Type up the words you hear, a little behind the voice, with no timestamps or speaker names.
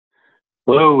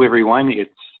Hello, everyone.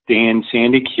 It's Dan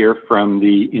Sandick here from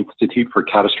the Institute for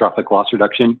Catastrophic Loss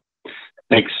Reduction.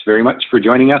 Thanks very much for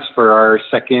joining us for our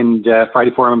second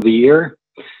Friday Forum of the year.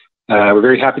 We're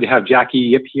very happy to have Jackie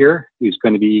Yip here, who's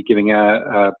going to be giving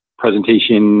a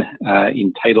presentation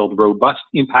entitled Robust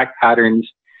Impact Patterns: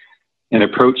 An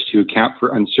Approach to Account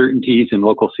for Uncertainties in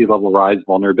Local Sea Level Rise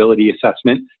Vulnerability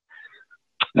Assessment.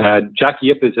 Jackie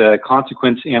Yip is a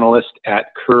consequence analyst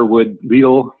at Kerwood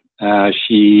Legal.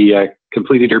 She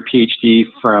completed her PhD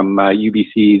from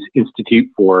UBC's Institute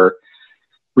for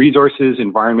Resources,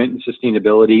 Environment and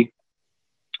Sustainability.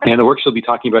 And the work she'll be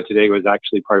talking about today was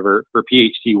actually part of her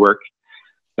PhD work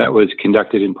that was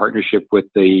conducted in partnership with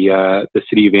the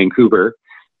City of Vancouver.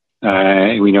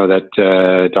 And we know that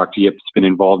Dr. Yip's been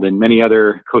involved in many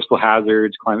other coastal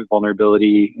hazards, climate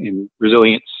vulnerability, and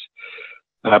resilience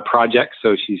projects.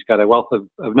 So she's got a wealth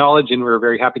of knowledge, and we're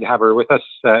very happy to have her with us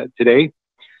today.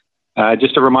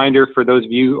 Just a reminder for those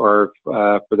of you, or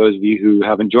for those of you who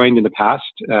haven't joined in the past,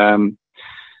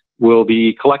 we'll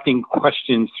be collecting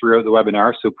questions throughout the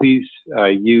webinar. So please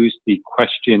use the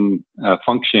question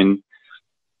function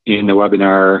in the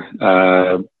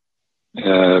webinar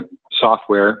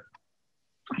software,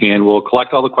 and we'll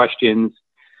collect all the questions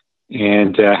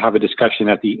and have a discussion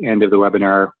at the end of the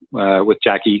webinar with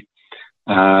Jackie.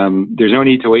 There's no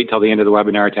need to wait till the end of the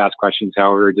webinar to ask questions.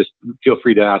 However, just feel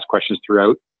free to ask questions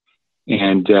throughout.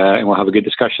 And we'll have a good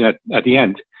discussion at the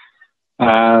end.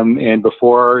 And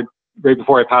right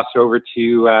before I pass it over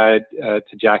to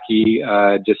Jackie,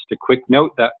 just a quick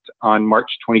note that on March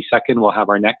 22nd, we'll have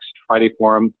our next Friday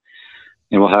Forum,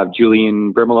 and we'll have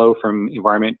Julian Brimelow from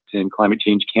Environment and Climate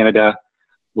Change Canada.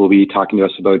 Will be talking to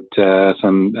us about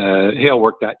some hail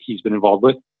work that he's been involved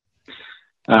with.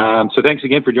 So thanks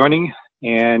again for joining,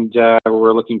 and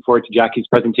we're looking forward to Jackie's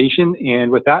presentation.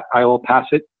 And with that, I will pass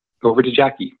it over to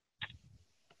Jackie.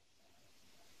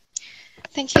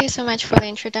 Thank you so much for the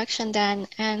introduction, Dan,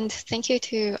 and thank you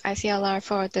to ICLR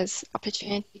for this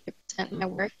opportunity to present my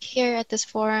work here at this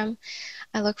forum.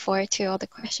 I look forward to all the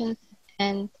questions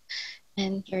and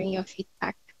hearing your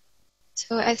feedback.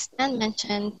 So as Dan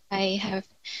mentioned, I have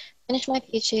finished my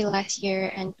PhD last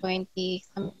year and joined the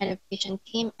climate adaptation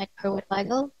team at Kerwood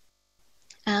Legal.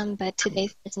 But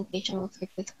today's presentation will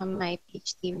focus on my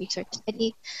PhD research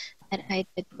study that I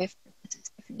did with Professor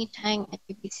Stephanie Tang at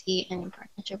UBC and in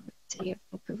partnership with the City of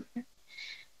Vancouver.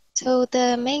 So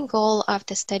the main goal of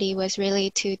the study was really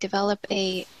to develop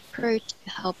an approach to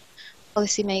help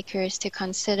policymakers to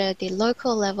consider the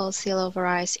local level sea level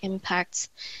rise impacts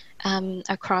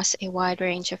across a wide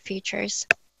range of features.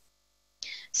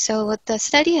 So the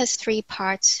study has three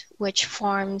parts, which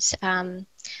forms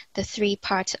the three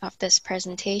parts of this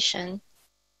presentation.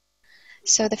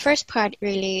 So the first part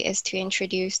really is to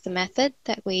introduce the method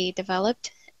that we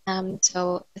developed.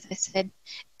 So as I said,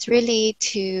 it's really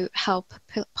to help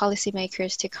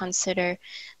policymakers to consider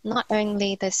not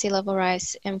only the sea level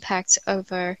rise impacts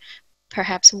over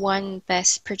perhaps one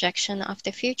best projection of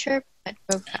the future, but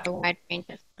over a wide range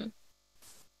of them.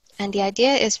 And the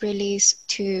idea is really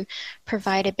to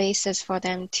provide a basis for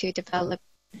them to develop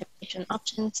adaptation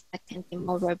options that can be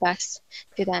more robust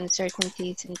to the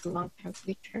uncertainties in the long-term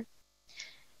future.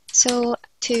 So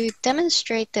to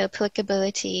demonstrate the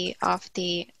applicability of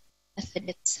the method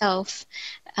itself,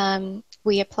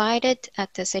 we applied it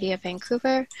at the City of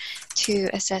Vancouver to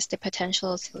assess the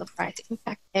potential sea level rise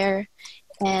impact there.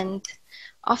 And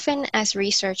often as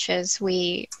researchers,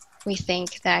 we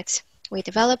think that we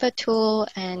develop a tool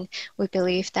and we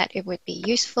believe that it would be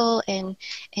useful in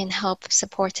help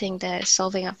supporting the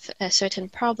solving of a certain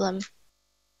problem.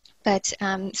 But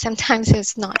sometimes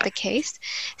it's not the case.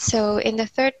 So in the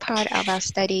third part of our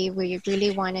study, we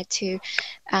really wanted to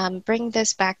bring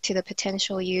this back to the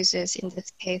potential users, in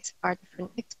this case, our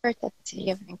different experts at the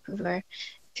City of Vancouver,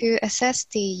 to assess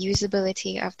the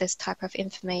usability of this type of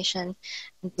information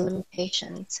and the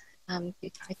limitations, to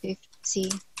try to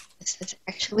see if this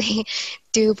actually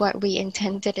do what we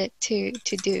intended it to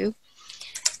do.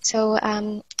 So,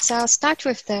 so I'll start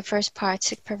with the first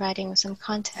part, providing some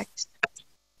context.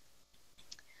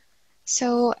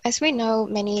 So as we know,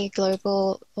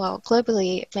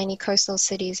 globally, many coastal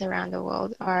cities around the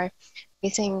world are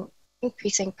facing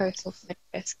increasing coastal flood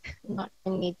risk, not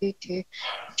only due to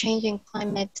changing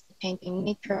climate, the changing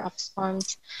nature of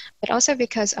storms, but also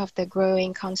because of the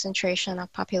growing concentration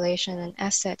of population and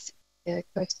assets in the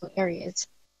coastal areas.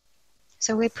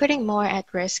 So we're putting more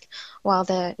at risk while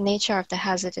the nature of the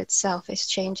hazard itself is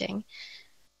changing.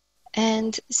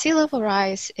 And sea level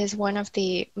rise is one of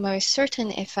the most certain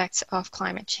effects of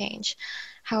climate change.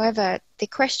 However, the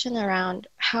question around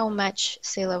how much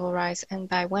sea level rise and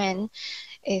by when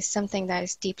is something that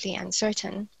is deeply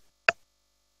uncertain.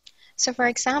 So for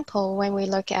example, when we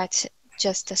look at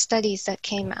just the studies that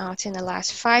came out in the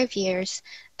last 5 years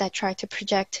that try to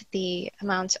project the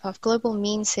amount of global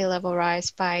mean sea level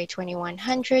rise by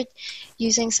 2100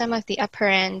 using some of the upper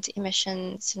end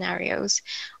emission scenarios,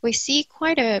 we see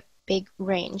quite a big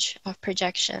range of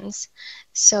projections.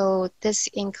 So this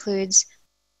includes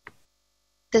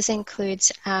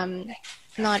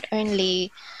not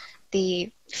only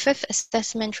the fifth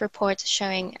assessment report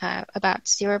showing about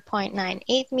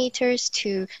 0.98 meters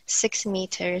to 6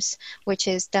 meters, which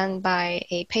is done by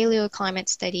a paleoclimate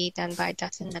study done by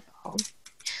Dutton et al.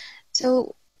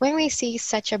 So when we see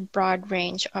such a broad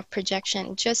range of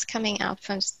projection just coming out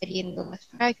from study in the last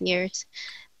 5 years,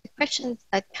 the questions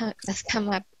that come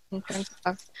up in terms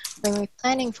of when we're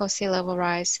planning for sea level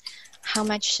rise, how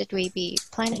much should we be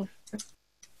planning for?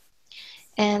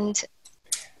 And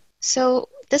so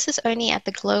this is only at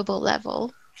the global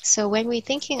level. So when we're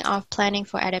thinking of planning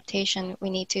for adaptation, we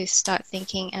need to start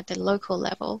thinking at the local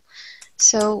level.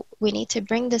 So we need to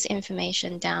bring this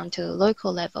information down to the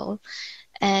local level.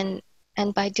 And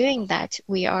by doing that,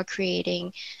 we are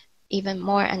creating even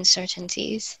more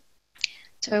uncertainties.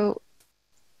 So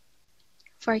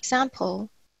for example,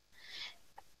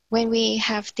 when we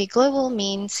have the global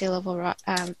mean sea level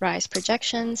rise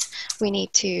projections, we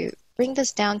need to bring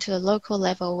this down to the local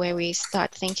level where we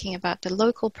start thinking about the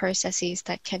local processes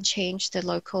that can change the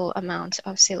local amount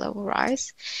of sea level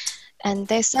rise. And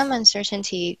there's some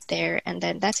uncertainty there, and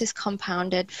then that is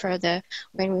compounded further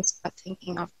when we start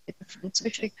thinking of the different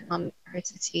socioeconomic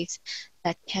processes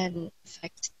that can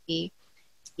affect the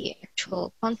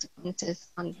actual consequences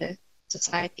on the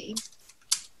society.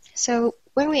 So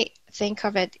when we think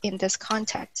of it in this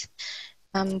context,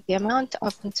 the amount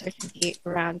of uncertainty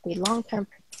around the long-term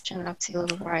prediction of sea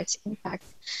level rise impact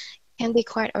can be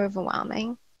quite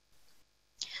overwhelming.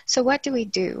 So what do we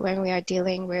do when we are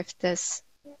dealing with this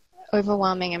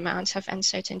overwhelming amount of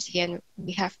uncertainty and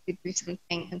we have to do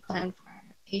something and plan for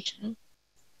adaptation?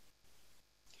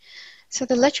 So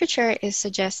the literature is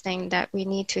suggesting that we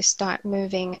need to start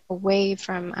moving away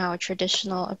from our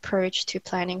traditional approach to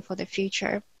planning for the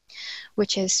future,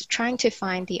 which is trying to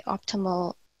find the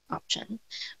optimal option,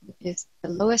 which is the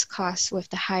lowest cost with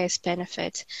the highest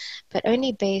benefit, but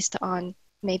only based on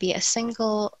maybe a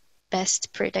single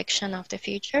best prediction of the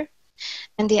future.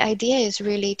 And the idea is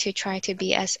really to try to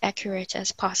be as accurate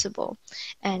as possible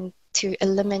and to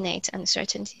eliminate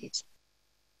uncertainties.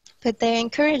 But they're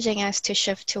encouraging us to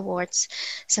shift towards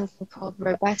something called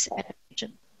robust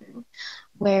adaptation,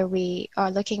 where we are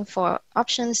looking for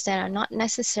options that are not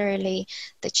necessarily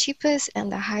the cheapest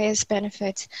and the highest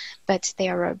benefit, but they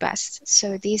are robust.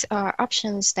 So these are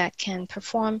options that can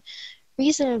perform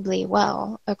reasonably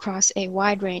well across a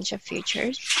wide range of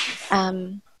futures,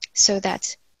 so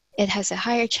that it has a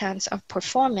higher chance of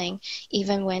performing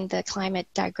even when the climate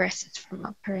digresses from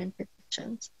our current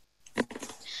predictions.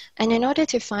 And in order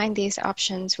to find these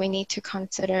options, we need to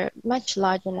consider a much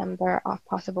larger number of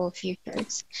possible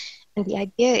futures. And the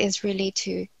idea is really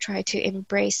to try to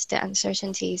embrace the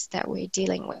uncertainties that we're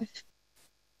dealing with.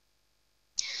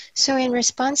 So in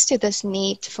response to this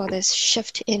need for this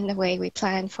shift in the way we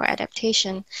plan for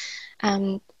adaptation,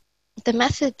 the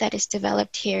method that is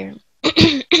developed here,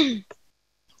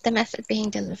 the method being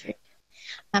developed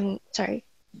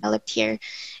here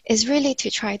is really to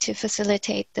try to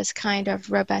facilitate this kind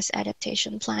of robust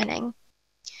adaptation planning.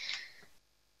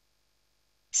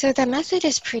 So the method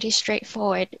is pretty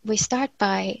straightforward. We start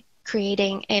by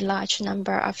creating a large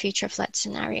number of future flood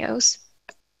scenarios.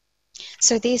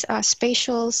 So these are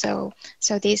spatial, so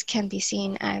these can be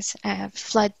seen as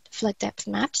flood depth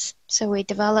maps. So we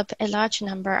develop a large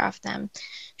number of them,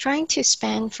 trying to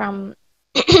span from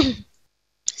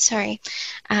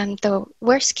the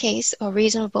worst case or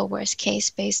reasonable worst case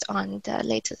based on the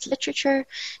latest literature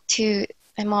to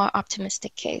a more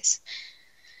optimistic case.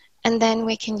 And then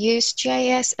we can use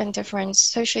GIS and different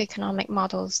socioeconomic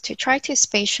models to try to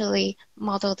spatially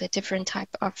model the different type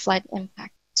of flood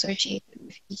impact associated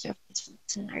with each of these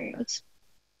scenarios.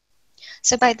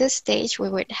 So by this stage, we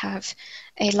would have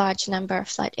a large number of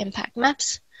flood impact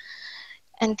maps,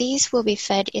 and these will be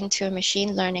fed into a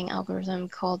machine learning algorithm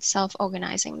called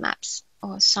self-organizing maps,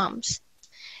 or SOMs.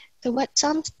 So what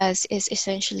SOMs does is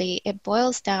essentially it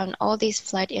boils down all these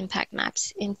flood impact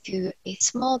maps into a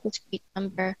small discrete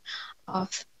number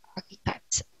of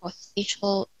archetypes or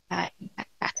spatial impact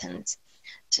patterns.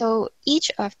 So each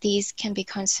of these can be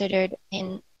considered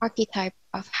an archetype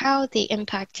of how the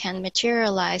impact can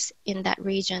materialize in that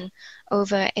region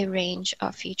over a range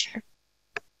of future.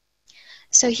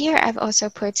 So here I've also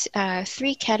put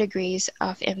 3 categories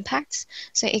of impacts,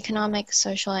 so economic,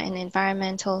 social, and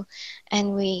environmental,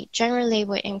 and we generally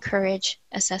would encourage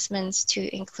assessments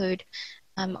to include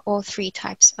all 3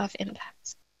 types of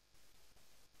impacts.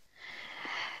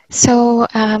 So,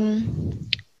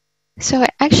 so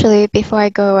actually, before I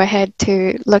go ahead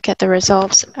to look at the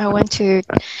results, I want to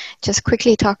just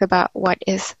quickly talk about what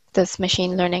is this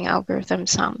machine learning algorithm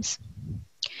SUMS.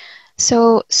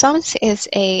 So SUMS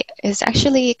is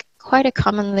actually quite a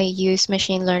commonly used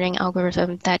machine learning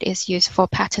algorithm that is used for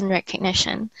pattern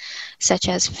recognition, such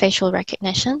as facial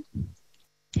recognition.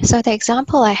 So the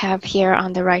example I have here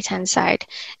on the right-hand side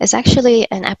is actually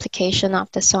an application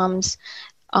of the SUMS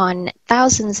on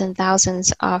thousands and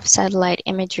thousands of satellite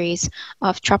imageries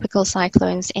of tropical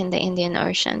cyclones in the Indian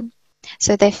Ocean.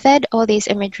 So they fed all these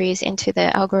imageries into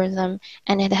the algorithm,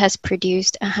 and it has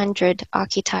produced 100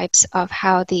 archetypes of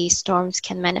how these storms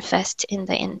can manifest in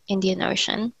the Indian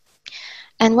Ocean.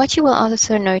 And what you will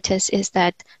also notice is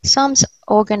that SUMS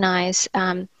organize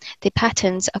the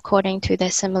patterns according to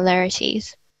their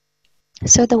similarities.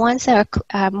 So the ones that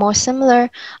are more similar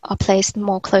are placed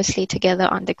more closely together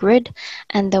on the grid,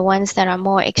 and the ones that are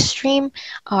more extreme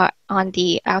are on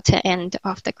the outer end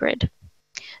of the grid.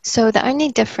 So the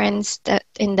only difference that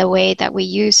in the way that we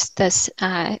use this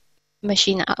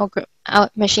machine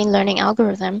learning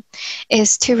algorithm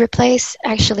is to replace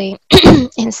actually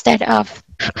instead of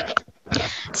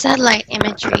satellite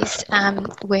imageries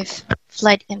with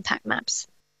flood impact maps.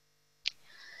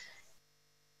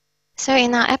 So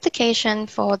in our application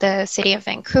for the city of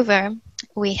Vancouver,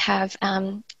 we have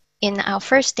in our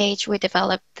first stage, we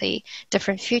developed the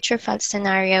different future flood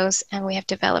scenarios, and we have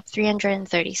developed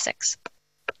 336.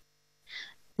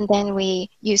 And then we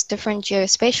used different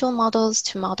geospatial models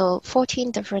to model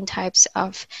 14 different types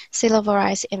of sea level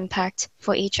rise impact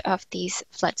for each of these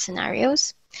flood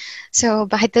scenarios. So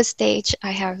by this stage,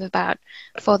 I have about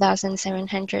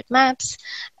 4,700 maps,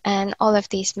 and all of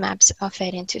these maps are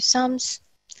fed into SUMS.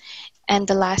 And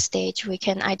the last stage, we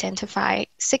can identify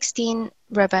 16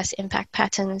 robust impact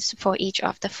patterns for each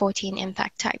of the 14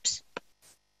 impact types.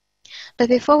 But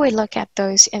before we look at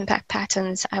those impact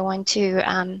patterns, I want to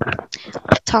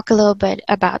talk a little bit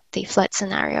about the flood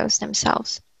scenarios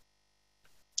themselves.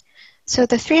 So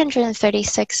the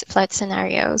 336 flood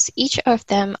scenarios, each of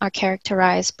them are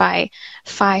characterized by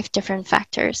 5 different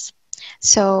factors.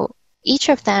 So each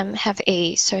of them have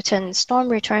a certain storm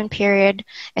return period,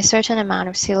 a certain amount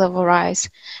of sea level rise,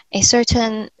 a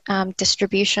certain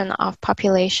distribution of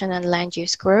population and land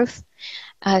use growth,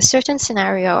 a certain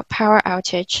scenario of power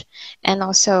outage, and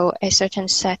also a certain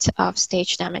set of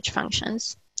stage damage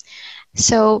functions.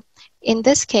 So in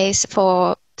this case,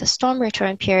 for the storm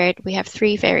return period, we have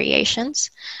 3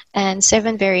 variations and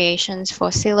 7 variations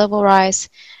for sea level rise,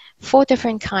 4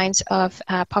 different kinds of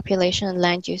population and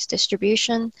land use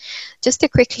distribution. Just to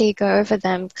quickly go over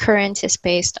them, current is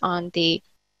based on the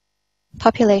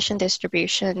population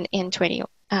distribution in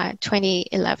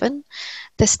 2011.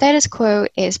 The status quo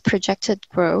is projected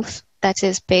growth that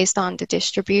is based on the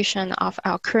distribution of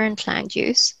our current land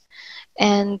use.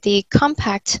 And the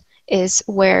compact is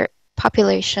where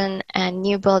population and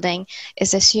new building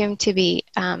is assumed to be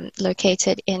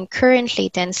located in currently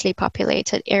densely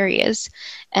populated areas,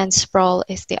 and sprawl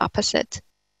is the opposite.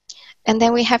 And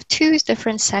then we have 2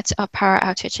 different sets of power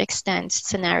outage extent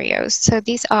scenarios. So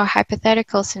these are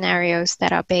hypothetical scenarios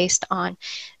that are based on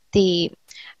the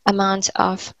amount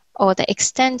of or the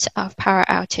extent of power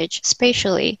outage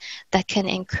spatially that can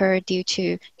incur due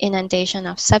to inundation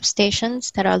of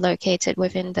substations that are located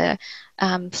within the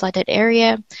flooded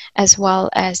area, as well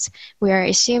as we are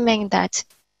assuming that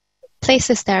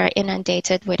places that are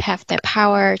inundated would have their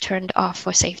power turned off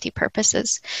for safety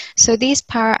purposes. So these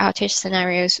power outage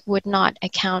scenarios would not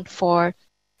account for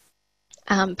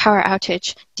power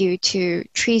outage due to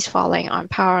trees falling on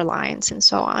power lines and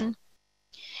so on.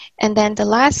 And then the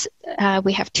last,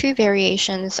 we have 2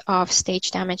 variations of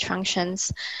stage damage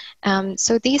functions.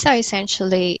 So these are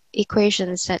essentially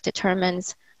equations that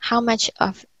determines how much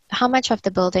of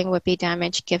the building would be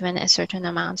damaged given a certain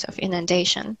amount of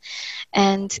inundation.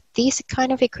 And these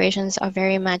kind of equations are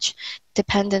very much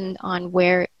dependent on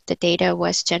where the data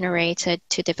was generated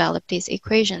to develop these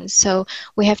equations. So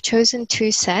we have chosen 2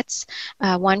 sets,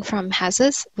 one from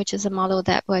HAZAS, which is a model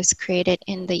that was created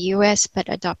in the US but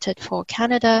adopted for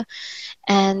Canada,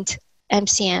 and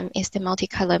MCM is the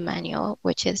multicolor manual,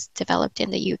 which is developed in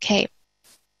the UK.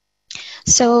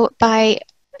 So by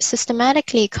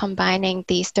systematically combining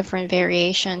these different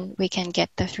variations, we can get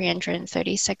the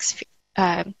 336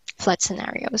 flood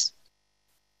scenarios.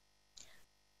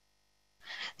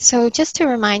 So just to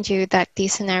remind you that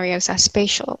these scenarios are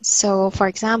spatial. So for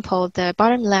example, the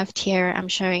bottom left here, I'm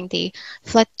showing the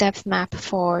flood depth map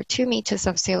for 2 meters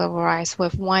of sea level rise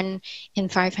with 1 in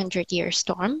 500-year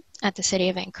storm at the city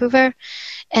of Vancouver.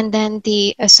 And then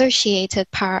the associated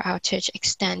power outage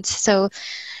extent. So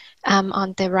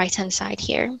on the right-hand side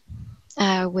here,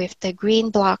 with the green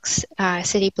blocks,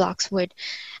 city blocks would,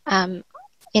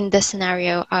 in this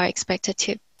scenario, are expected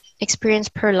to experience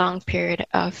prolonged period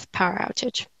of power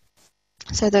outage.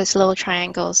 So those little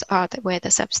triangles are where the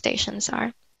substations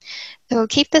are. So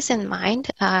keep this in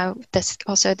mind,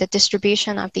 also the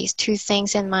distribution of these two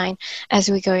things in mind as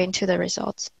we go into the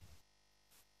results.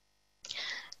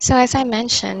 So as I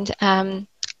mentioned,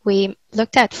 we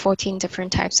looked at 14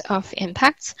 different types of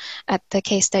impacts at the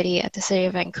case study at the City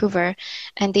of Vancouver,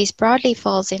 and these broadly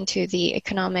falls into the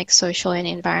economic, social, and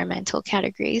environmental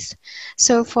categories.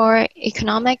 So for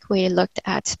economic, we looked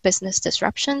at business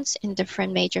disruptions in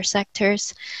different major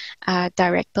sectors,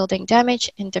 direct building damage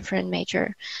in different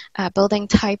major building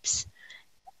types.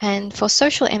 And for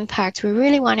social impact, we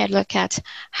really want to look at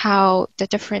how the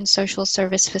different social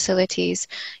service facilities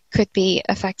could be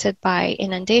affected by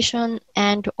inundation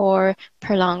and or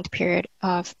prolonged period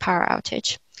of power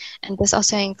outage. And this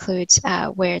also includes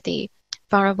where the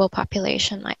vulnerable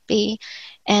population might be.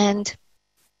 And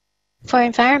for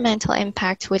environmental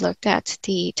impact, we looked at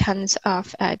the tons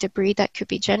of debris that could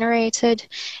be generated,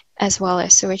 as well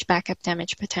as sewage backup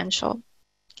damage potential.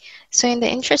 So in the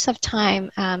interest of time,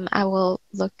 I will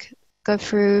go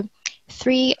through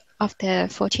 3 of the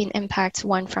 14 impacts,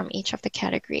 1 from each of the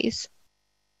categories.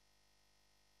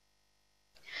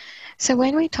 So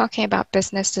when we're talking about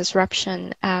business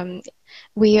disruption,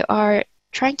 we are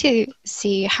trying to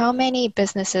see how many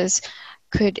businesses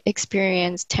could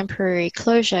experience temporary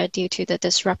closure due to the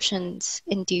disruptions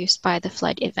induced by the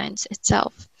flood event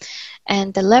itself.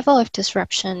 And the level of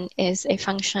disruption is a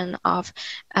function of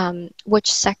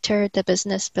which sector the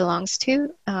business belongs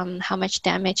to, how much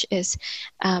damage is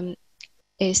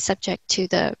subject to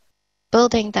the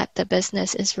building that the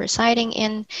business is residing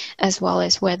in, as well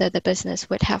as whether the business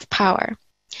would have power.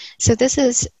 So this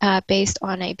is based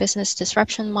on a business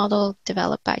disruption model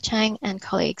developed by Chang and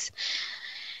colleagues.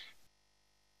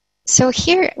 So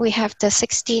here we have the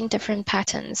 16 different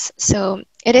patterns. So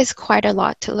it is quite a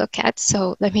lot to look at.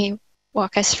 So let me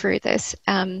walk us through this.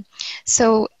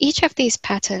 So each of these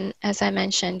patterns, as I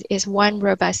mentioned, is one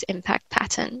robust impact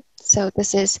pattern. So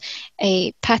this is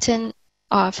a pattern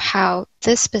of how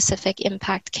this specific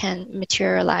impact can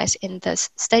materialize in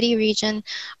this study region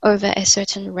over a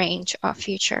certain range of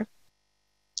future.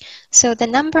 So the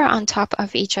number on top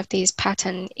of each of these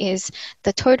patterns is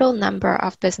the total number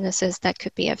of businesses that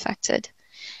could be affected.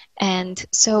 And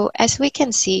so as we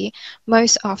can see,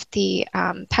 most of the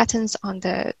patterns on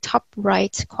the top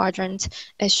right quadrant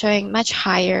is showing much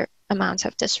higher amounts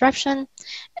of disruption,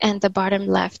 and the bottom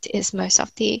left is most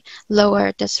of the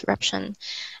lower disruption.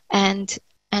 And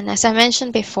as I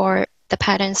mentioned before, the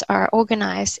patterns are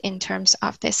organized in terms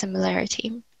of their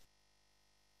similarity.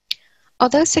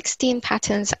 Although 16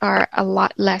 patterns are a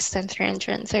lot less than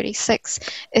 336,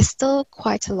 it's still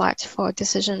quite a lot for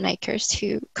decision makers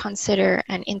to consider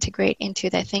and integrate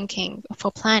into their thinking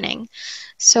for planning.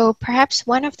 So perhaps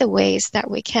one of the ways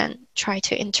that we can try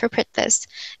to interpret this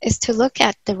is to look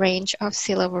at the range of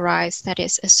sea level rise that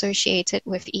is associated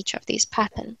with each of these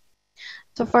patterns.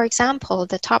 So for example,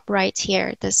 the top right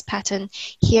here, this pattern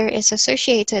here is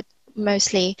associated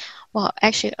mostly, well,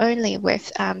 actually only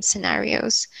with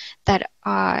scenarios that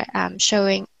are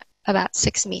showing about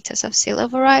 6 meters of sea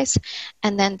level rise.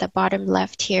 And then the bottom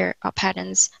left here are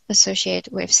patterns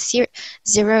associated with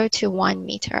 0 to 1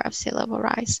 meter of sea level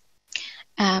rise.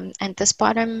 And this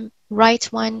bottom right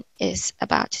one is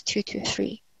about 2 to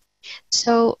 3.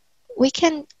 So we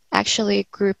can actually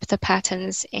group the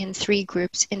patterns in 3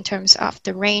 groups in terms of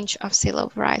the range of sea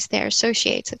level rise they're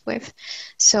associated with.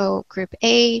 So group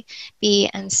A, B,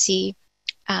 and C.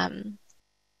 And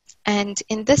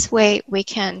in this way, we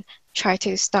can try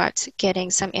to start getting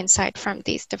some insight from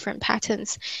these different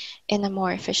patterns in a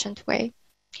more efficient way.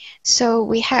 So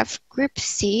we have group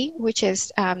C, which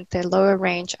is the lower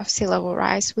range of sea level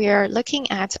rise. We are looking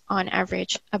at, on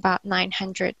average, about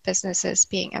 900 businesses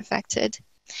being affected.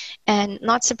 And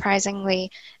not surprisingly,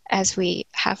 as we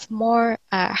have more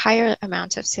higher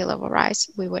amounts of sea level rise,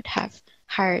 we would have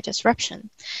higher disruption,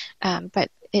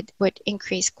 but it would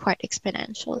increase quite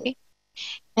exponentially.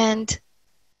 And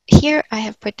here I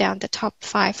have put down the top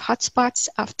 5 hotspots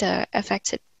of the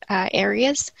affected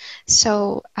areas.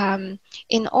 So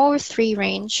in all 3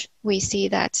 range, we see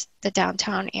that the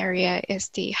downtown area is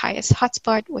the highest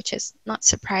hotspot, which is not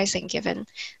surprising given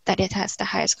that it has the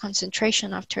highest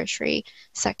concentration of tertiary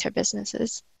sector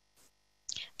businesses.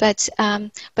 But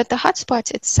the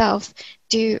hotspots itself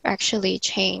do actually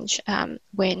change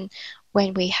when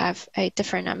we have a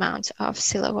different amount of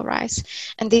sea level rise.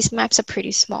 And these maps are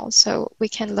pretty small, so we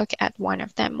can look at one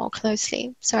of them more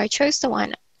closely. So I chose the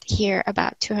one here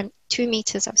about 2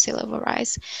 meters of sea level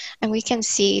rise. And we can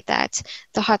see that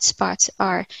the hotspots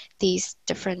are these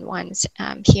different ones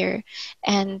here.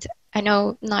 And I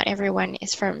know not everyone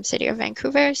is from City of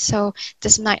Vancouver, so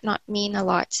this might not mean a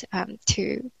lot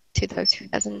to those who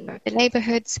doesn't know the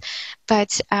neighborhoods.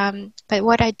 But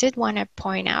what I did want to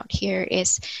point out here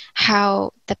is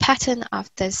how the pattern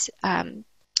of this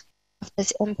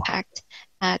impact,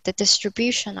 the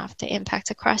distribution of the impact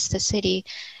across the city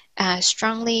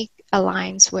strongly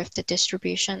aligns with the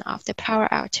distribution of the power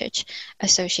outage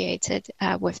associated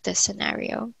with this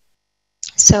scenario.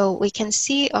 So we can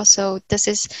see also this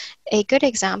is a good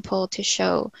example to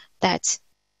show that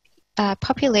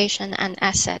population and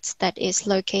assets that is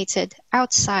located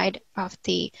outside of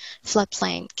the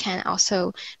floodplain can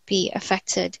also be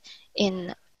affected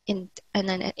in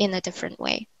a different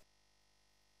way.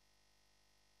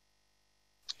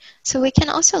 So we can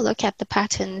also look at the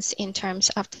patterns in terms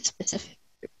of the specific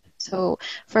group. So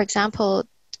for example,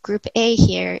 Group A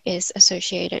here is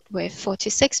associated with 4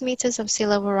 to 6 meters of sea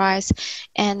level rise,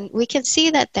 and we can see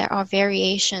that there are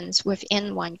variations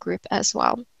within one group as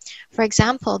well. For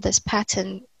example, this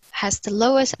pattern has the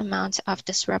lowest amount of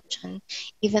disruption,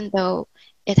 even though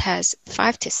it has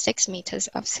 5 to 6 meters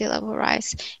of sea level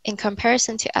rise in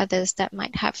comparison to others that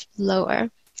might have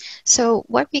lower. So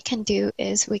what we can do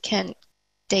is we can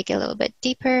dig a little bit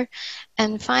deeper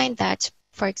and find that,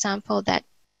 for example, that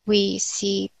we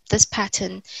see this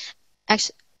pattern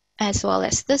as well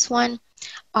as this one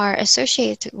are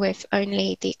associated with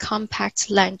only the compact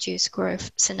land use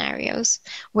growth scenarios,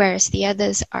 whereas the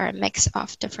others are a mix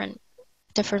of different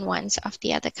ones of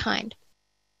the other kind,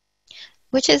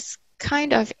 which is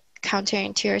kind of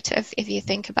counterintuitive if you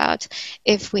think about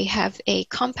if we have a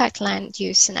compact land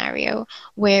use scenario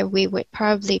where we would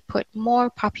probably put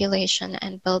more population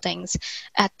and buildings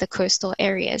at the coastal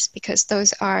areas because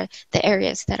those are the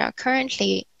areas that are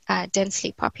currently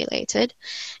densely populated.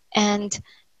 And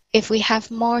if we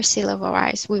have more sea level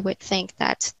rise, we would think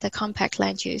that the compact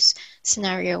land use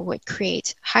scenario would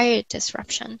create higher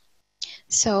disruption.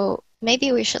 So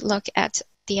maybe we should look at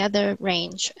the other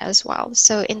range as well.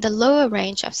 So in the lower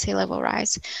range of sea level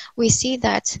rise, we see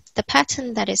that the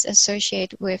pattern that is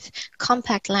associated with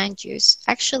compact land use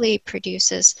actually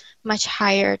produces much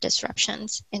higher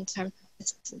disruptions in terms of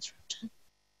business disruption.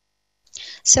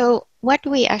 So what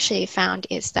we actually found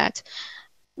is that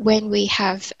when we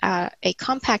have a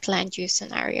compact land use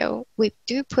scenario, we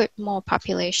do put more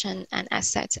population and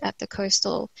assets at the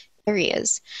coastal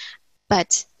areas.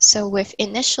 But so with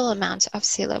initial amounts of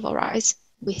sea level rise,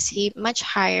 we see much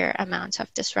higher amounts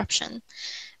of disruption.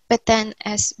 But then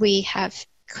as we have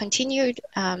continued,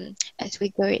 as we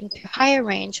go into higher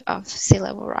range of sea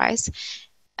level rise,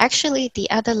 actually the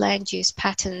other land use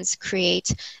patterns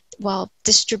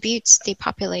distributes the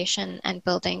population and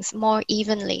buildings more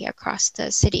evenly across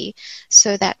the city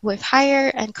so that with higher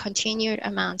and continued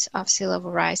amounts of sea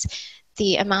level rise,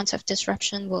 the amount of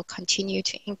disruption will continue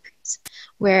to increase.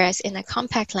 Whereas in a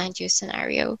compact land use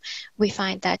scenario, we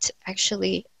find that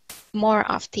actually more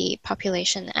of the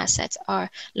population assets are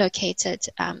located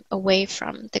away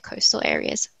from the coastal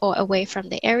areas or away from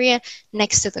the area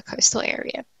next to the coastal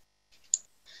area.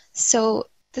 So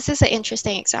this is an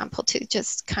interesting example to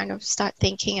just kind of start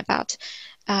thinking about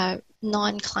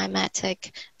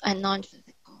non-climatic and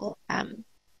non-physical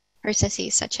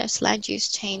processes such as land use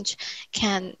change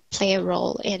can play a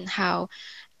role in how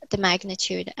the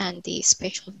magnitude and the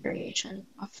spatial variation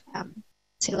of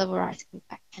sea level rise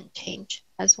impact can change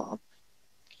as well.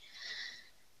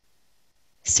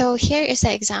 So here is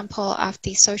an example of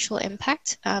the social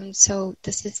impact. So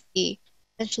this is the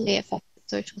essentially affected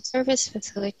social service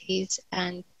facilities,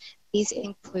 and these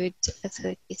include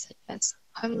facilities such as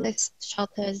homeless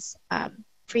shelters,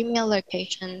 free meal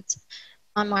locations,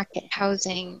 on-market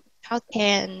housing,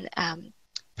 childcare and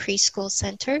preschool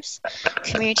centers,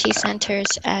 community centers,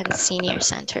 and senior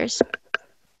centers.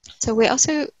 So we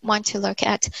also want to look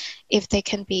at if they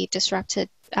can be disrupted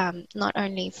not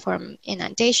only from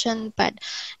inundation,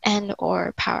 and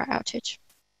or power outage.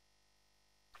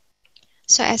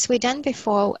 So as we done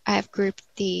before, I've grouped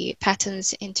the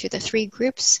patterns into the 3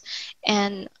 groups,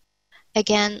 and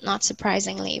again, not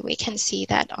surprisingly, we can see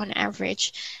that on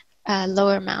average,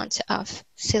 lower amount of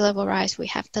sea level rise, we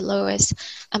have the lowest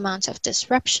amount of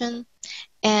disruption.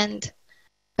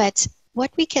 But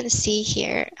what we can see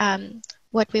here,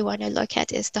 what we want to look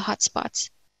at is the hotspots.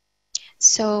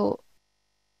 So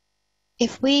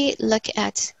if we look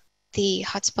at the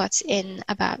hotspots in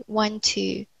about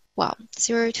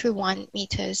 0 to 1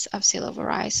 meters of sea level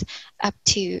rise up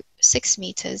to 6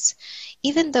 meters,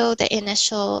 even though the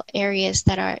initial areas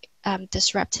that are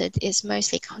disrupted is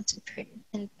mostly concentrated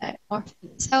in the north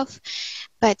and south,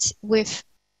 but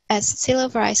as sea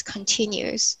level rise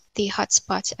continues, the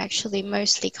hotspots actually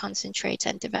mostly concentrate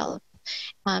and develop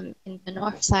in the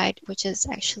north side, which is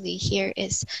actually here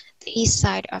is the east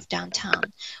side of downtown,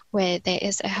 where there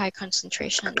is a high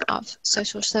concentration of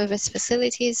social service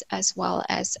facilities as well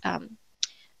as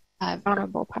a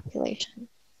vulnerable population.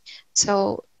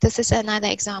 So this is another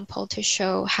example to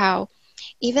show how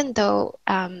even though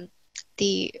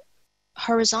the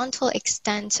horizontal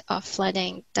extent of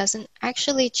flooding doesn't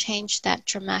actually change that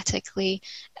dramatically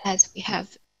as we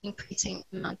have increasing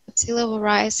amount of sea level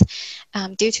rise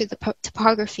due to the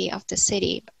topography of the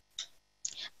city.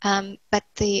 But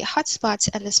the hotspots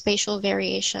and the spatial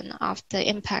variation of the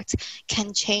impact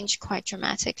can change quite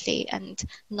dramatically and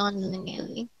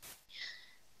non-linearly.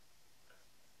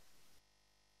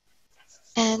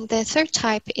 And the third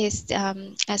type is,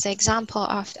 as an example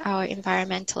of our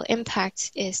environmental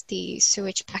impact, is the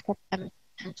sewage backup damage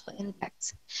potential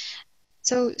index.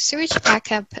 So sewage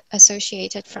backup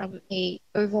associated from a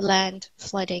overland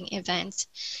flooding event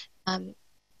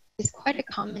is quite a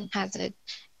common hazard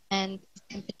and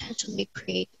can potentially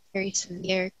create very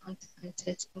severe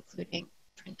consequences, including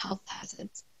different health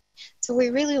hazards. So we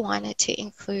really wanted to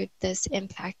include this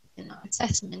impact in our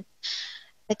assessment.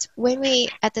 But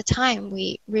at the time,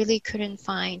 we really couldn't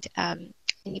find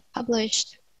any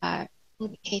published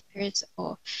indicators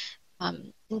or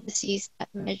indices that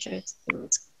measures the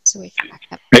risk of sewage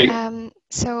backup.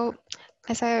 So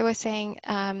as I was saying,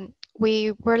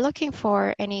 we were looking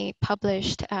for any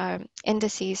published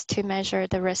indices to measure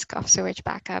the risk of sewage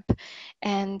backup,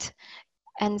 and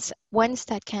ones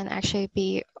that can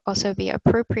actually also be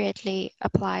appropriately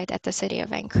applied at the city of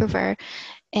Vancouver,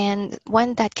 and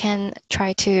one that can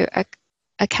try to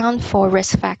account for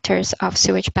risk factors of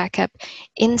sewage backup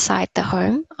inside the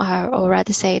home, or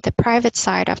rather say the private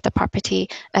side of the property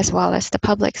as well as the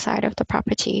public side of the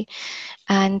property.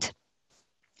 And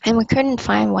we couldn't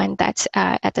find one that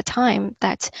at the time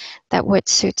that would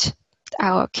suit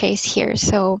our case here.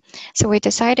 So we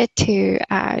decided to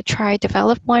try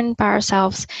develop one by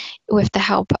ourselves with the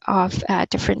help of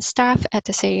different staff at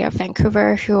the City of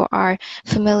Vancouver who are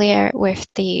familiar with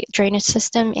the drainage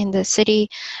system in the city,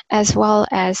 as well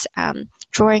as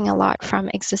drawing a lot from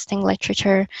existing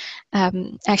literature,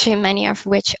 actually many of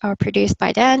which are produced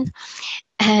by Dan.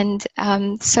 And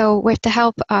so with the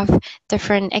help of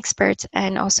different experts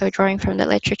and also drawing from the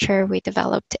literature, we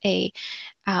developed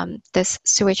this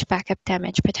sewage backup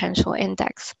damage potential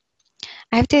index.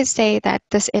 I have to say that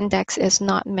this index is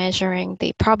not measuring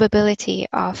the probability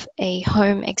of a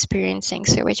home experiencing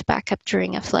sewage backup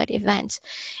during a flood event.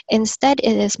 Instead,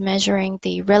 it is measuring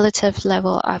the relative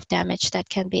level of damage that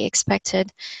can be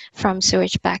expected from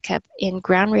sewage backup in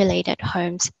ground-related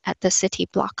homes at the city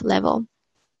block level.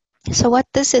 So what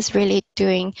this is really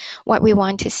doing, what we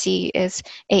want to see is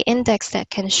an index that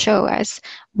can show us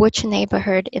which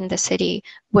neighborhood in the city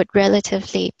would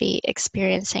relatively be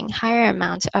experiencing higher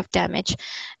amounts of damage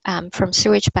from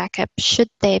sewage backup should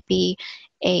there be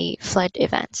a flood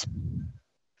event.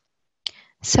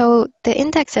 So the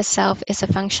index itself is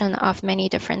a function of many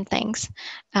different things.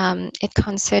 It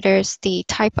considers the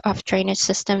type of drainage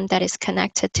system that is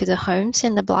connected to the homes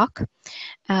in the block,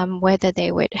 whether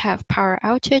they would have power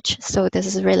outage, so this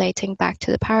is relating back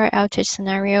to the power outage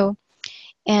scenario,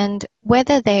 and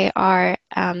whether they are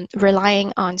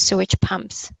relying on sewage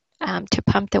pumps to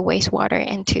pump the wastewater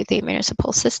into the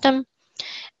municipal system.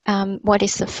 What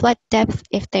is the flood depth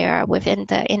if they are within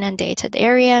the inundated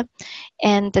area,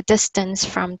 and the distance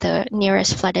from the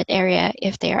nearest flooded area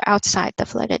if they are outside the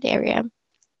flooded area.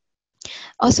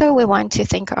 Also, we want to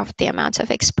think of the amount of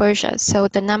exposure, so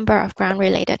the number of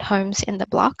ground-related homes in the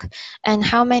block, and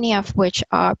how many of which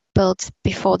are built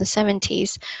before the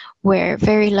 70s, where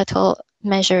very little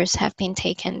measures have been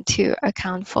taken to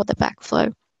account for the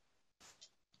backflow.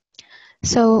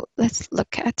 So let's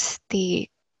look at the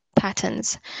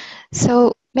patterns.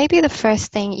 So maybe the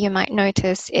first thing you might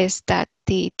notice is that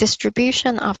the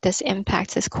distribution of this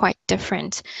impact is quite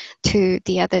different to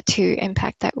the other two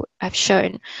impacts that I've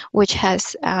shown, which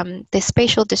has the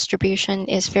spatial distribution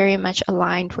is very much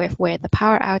aligned with where the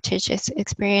power outage is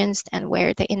experienced and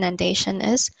where the inundation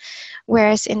is,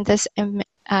 whereas in this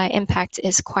impact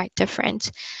is quite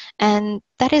different. And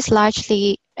that is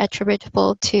largely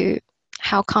attributable to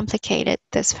how complicated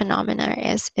this phenomena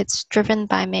is. It's driven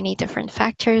by many different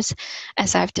factors.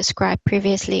 As I've described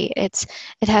previously, it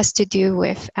has to do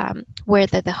with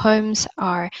whether the homes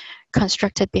are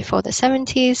constructed before the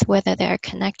 70s, whether they're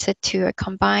connected to a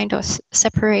combined or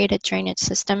separated drainage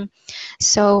system.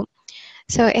 So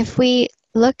if we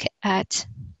look at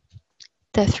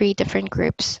the three different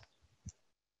groups,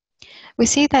 we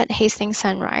see that Hastings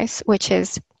Sunrise, which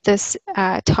is this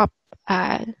top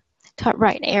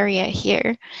right area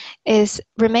here,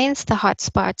 remains the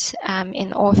hotspot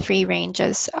in all three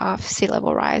ranges of sea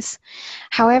level rise.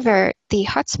 However, the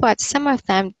hotspots, some of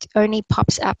them only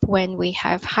pops up when we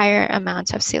have higher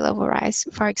amounts of sea level rise.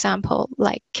 For example,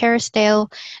 like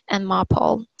Kerrisdale and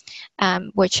Marpole,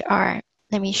 which are,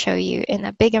 let me show you in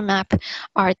a bigger map,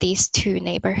 are these two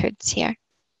neighborhoods here.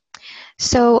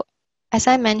 So as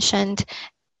I mentioned,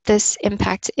 this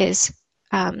impact is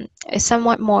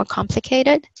somewhat more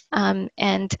complicated,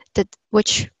 and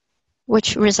which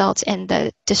results in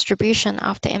the distribution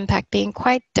of the impact being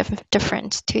quite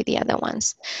different to the other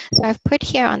ones. So I've put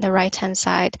here on the right-hand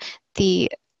side the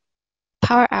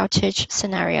power outage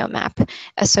scenario map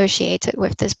associated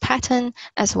with this pattern,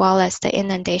 as well as the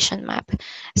inundation map.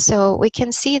 So we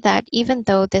can see that even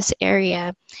though this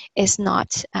area is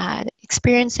not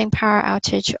experiencing power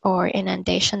outage or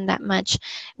inundation that much,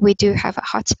 we do have a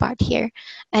hotspot here.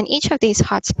 And each of these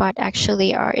hotspots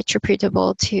actually are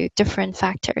attributable to different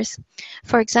factors.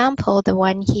 For example, the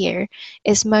one here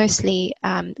is mostly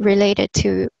related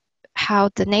to how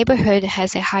the neighborhood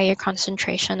has a higher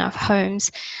concentration of homes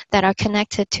that are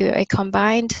connected to a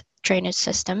combined drainage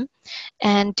system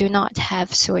and do not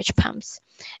have sewage pumps.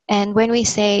 And when we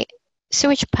say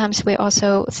sewage pumps, we're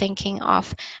also thinking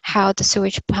of how the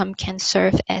sewage pump can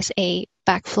serve as a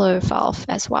backflow valve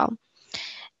as well.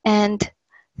 And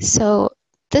so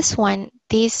these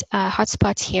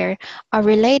hotspots here are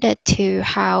related to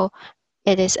how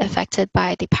it is affected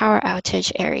by the power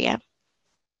outage area.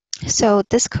 So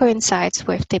this coincides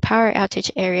with the power outage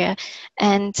area,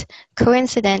 and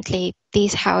coincidentally,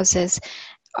 these houses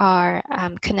are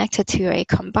connected to a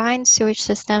combined sewage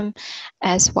system,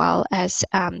 as well as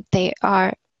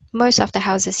most of the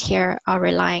houses here are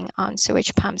relying on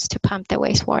sewage pumps to pump the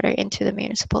wastewater into the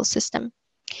municipal system.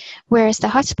 Whereas the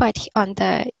hotspot on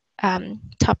the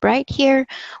top right here,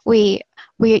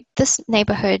 this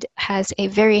neighborhood has a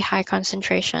very high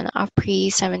concentration of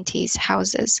pre-70s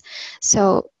houses.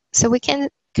 So we can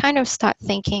kind of start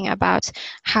thinking about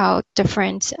how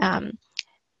different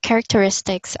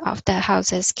characteristics of the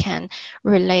houses can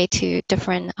relate to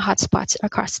different hotspots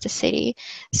across the city.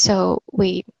 So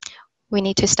we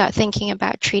need to start thinking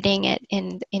about treating it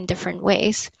in different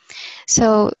ways.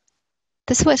 So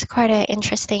this was quite an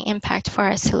interesting impact for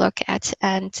us to look at,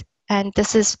 and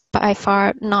this is by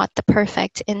far not the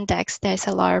perfect index. There's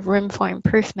a lot of room for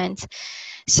improvement.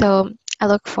 So I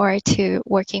look forward to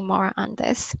working more on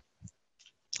this.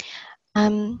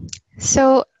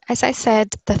 So as I said,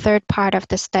 the third part of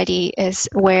the study is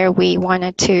where we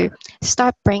wanted to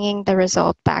start bringing the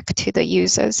result back to the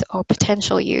users or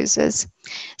potential users.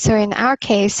 So in our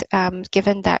case,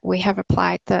 given that we have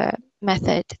applied the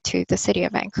method to the City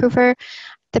of Vancouver,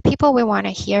 the people we want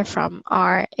to hear from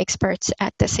are experts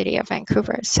at the City of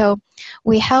Vancouver. So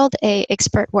we held an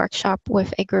expert workshop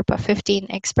with a group of 15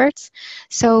 experts.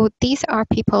 So these are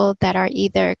people that are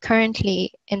either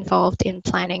currently involved in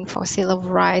planning for sea level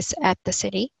rise at the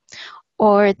city,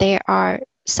 or they are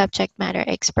subject matter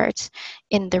experts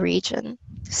in the region.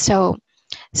 So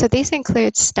these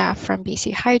include staff from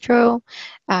BC Hydro,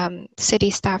 city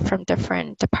staff from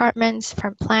different departments,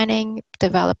 from planning,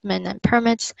 development and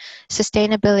permits,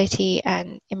 sustainability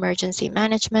and emergency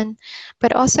management,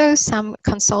 but also some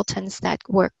consultants that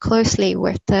work closely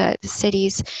with the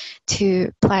cities to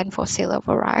plan for sea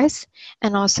level rise,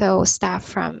 and also staff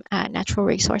from Natural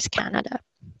Resource Canada.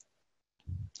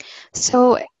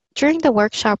 So during the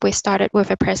workshop, we started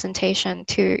with a presentation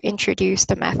to introduce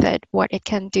the method, what it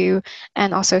can do,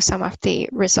 and also some of the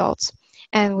results.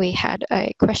 And we had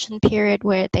a question period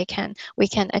where we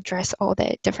can address all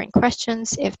the different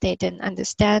questions if they didn't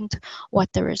understand what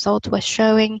the result was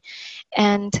showing.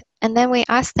 And then we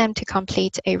asked them to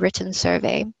complete a written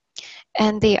survey.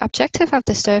 And the objective of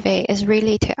the survey is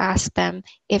really to ask them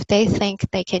if they think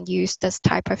they can use this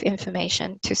type of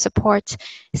information to support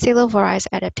sea level rise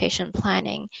adaptation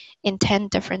planning in 10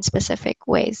 different specific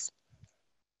ways.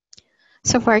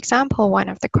 So for example, one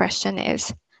of the questions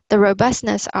is, the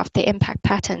robustness of the impact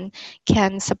pattern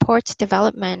can support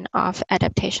development of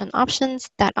adaptation options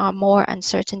that are more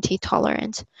uncertainty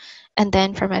tolerant. And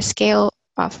then from a scale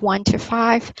of 1 to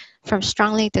 5, from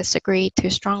strongly disagree to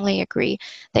strongly agree,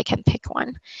 they can pick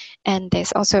one. And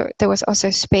there was also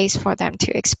space for them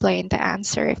to explain the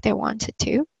answer if they wanted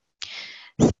to.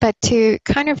 But to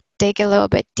kind of dig a little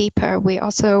bit deeper, we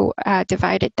also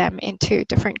divided them into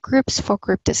different groups for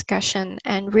group discussion.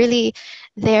 And really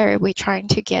there we're trying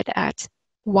to get at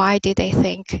why do they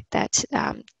think that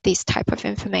this type of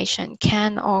information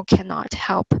can or cannot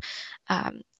help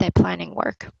their planning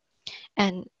work.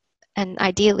 And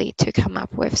ideally to come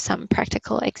up with some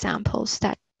practical examples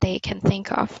that they can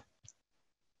think of.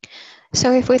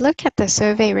 So if we look at the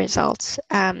survey results,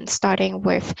 starting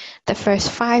with the first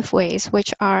 5 ways,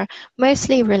 which are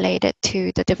mostly related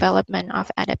to the development of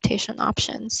adaptation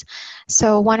options.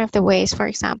 So one of the ways, for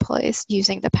example, is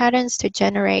using the patterns to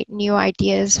generate new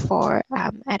ideas for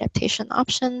adaptation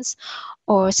options,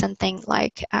 or something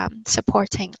like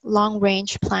supporting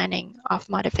long-range planning of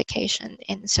modification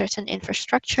in certain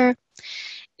infrastructure.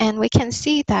 And we can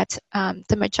see that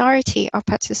the majority of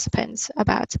participants,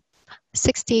 about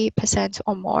 60%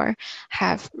 or more,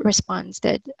 have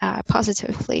responded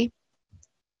positively.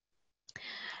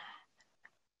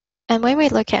 And when we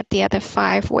look at the other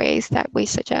 5 ways that we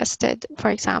suggested, for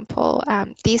example,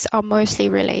 these are mostly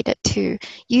related to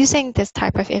using this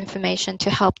type of information to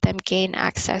help them gain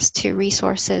access to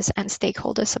resources and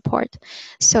stakeholder support.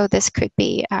 So this could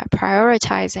be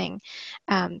prioritizing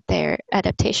their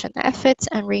adaptation efforts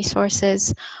and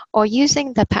resources, or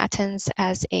using the patterns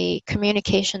as a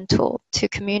communication tool to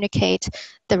communicate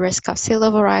the risk of sea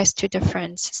level rise to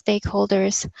different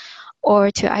stakeholders,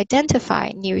 or to identify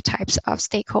new types of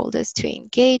stakeholders to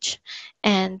engage,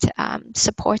 and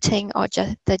supporting or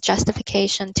the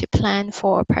justification to plan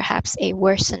for perhaps a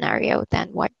worse scenario than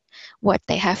what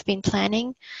they have been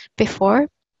planning before.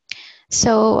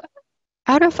 So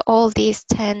out of all these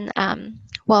 10,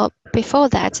 well, before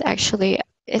that, actually,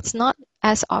 it's not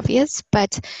as obvious,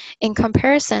 but in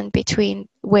comparison between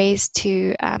ways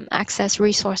to access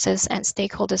resources and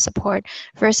stakeholder support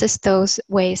versus those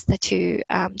ways that to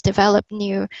develop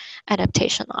new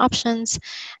adaptation options,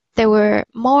 there were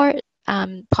more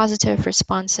positive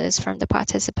responses from the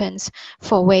participants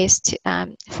for ways to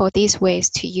for these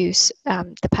ways to use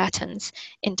the patterns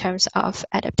in terms of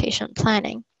adaptation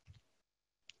planning.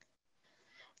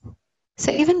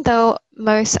 So even though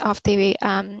most of the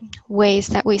ways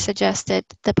that we suggested,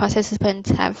 the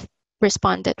participants have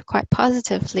responded quite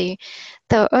positively,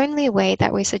 the only way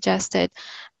that we suggested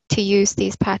to use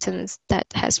these patterns that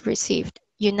has received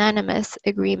unanimous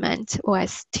agreement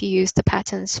was to use the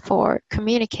patterns for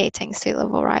communicating sea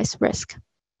level rise risk.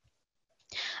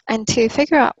 And to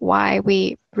figure out why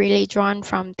we really drawn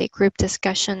from the group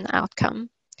discussion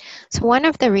outcome. So one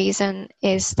of the reasons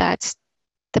is that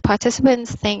the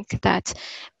participants think that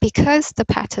because the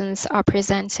patterns are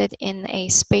presented in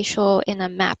a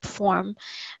map form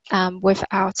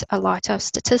without a lot of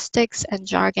statistics and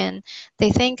jargon,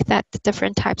 they think that the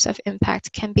different types of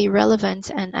impact can be relevant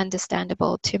and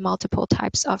understandable to multiple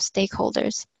types of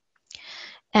stakeholders.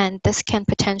 And this can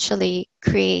potentially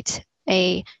create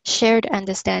a shared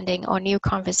understanding or new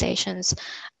conversations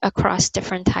across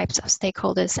different types of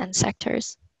stakeholders and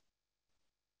sectors.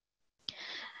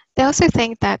 They also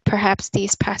think that perhaps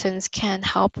these patterns can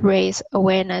help raise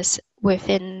awareness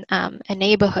within a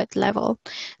neighborhood level.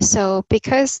 So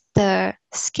because the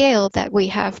scale that we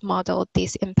have modeled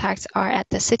these impacts are at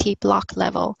the city block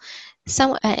level,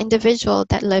 some individual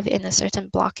that live in a certain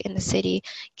block in the city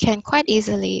can quite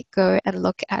easily go and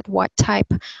look at what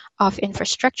type of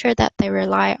infrastructure that they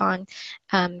rely on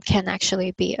can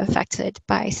actually be affected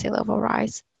by sea level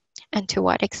rise, and to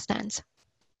what extent.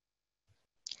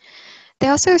 They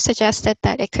also suggested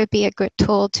that it could be a good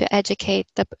tool to educate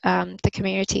the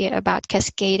community about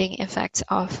cascading effects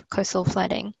of coastal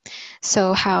flooding.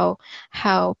 So how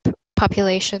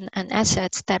population and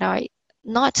assets that are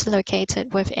not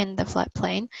located within the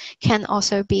floodplain can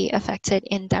also be affected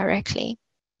indirectly.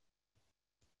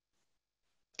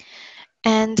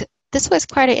 And this was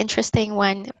quite an interesting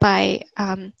one by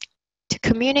to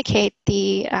communicate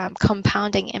the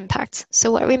compounding impacts.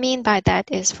 So what we mean by that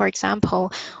is, for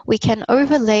example, we can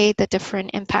overlay the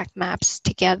different impact maps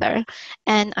together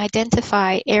and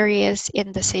identify areas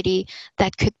in the city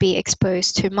that could be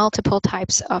exposed to multiple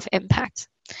types of impacts.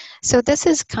 So this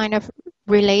is kind of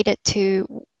related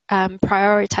to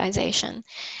prioritization.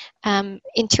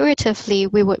 Intuitively,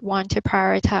 we would want to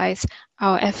prioritize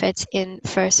our efforts in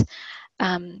first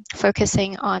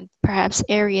focusing on perhaps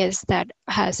areas that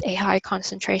has a high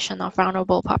concentration of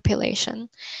vulnerable population.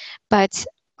 But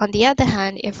on the other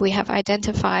hand, if we have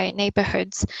identified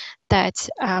neighborhoods that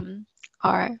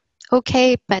are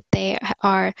okay, but they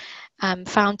are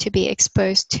found to be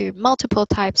exposed to multiple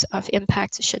types of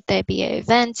impacts should there be an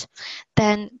event,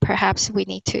 then perhaps we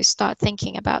need to start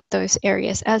thinking about those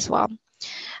areas as well,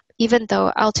 even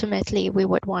though ultimately we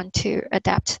would want to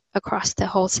adapt across the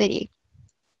whole city.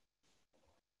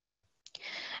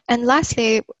 And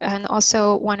lastly, and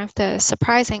also one of the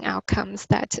surprising outcomes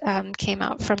that came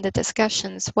out from the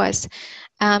discussions was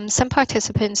some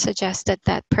participants suggested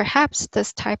that perhaps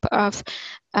this type of,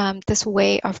 this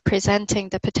way of presenting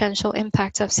the potential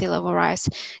impacts of sea level rise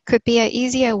could be an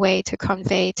easier way to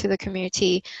convey to the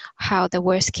community how the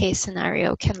worst case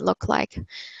scenario can look like.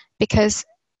 Because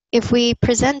if we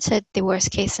presented the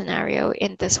worst case scenario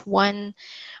in this one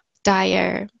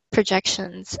dire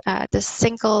projections, the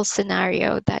single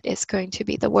scenario that is going to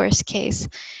be the worst case,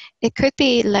 it could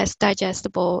be less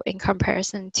digestible in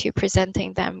comparison to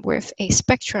presenting them with a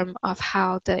spectrum of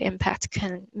how the impact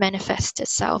can manifest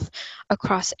itself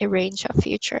across a range of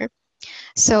future.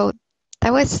 So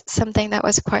that was something that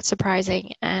was quite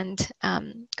surprising and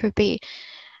could be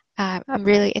I'm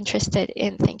really interested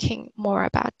in thinking more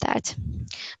about that.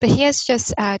 But here's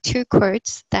just two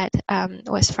quotes that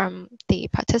was from the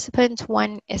participant.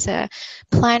 One is a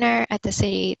planner at the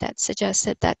city that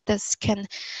suggested that this can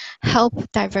help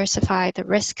diversify the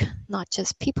risk, not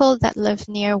just people that live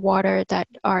near water that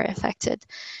are affected.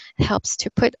 It helps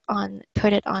to put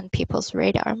it on people's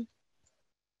radar.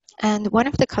 And one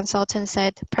of the consultants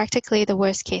said, practically the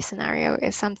worst case scenario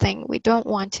is something we don't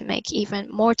want to make even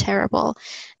more terrible,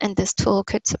 and this tool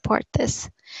could support this.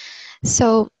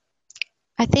 So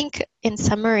I think in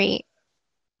summary,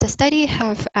 the study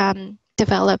have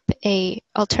developed an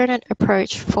alternate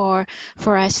approach for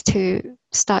us to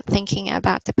start thinking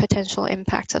about the potential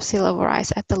impacts of sea level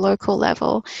rise at the local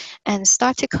level and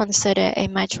start to consider a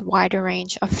much wider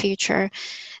range of future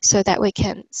so that we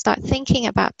can start thinking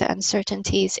about the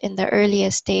uncertainties in the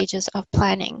earliest stages of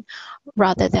planning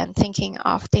rather than thinking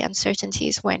of the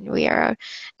uncertainties when we are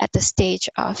at the stage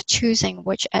of choosing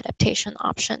which adaptation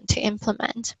option to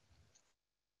implement.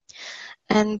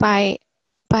 And by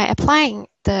applying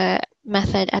the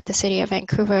method at the City of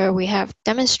Vancouver, we have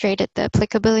demonstrated the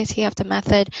applicability of the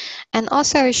method and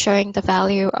also showing the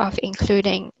value of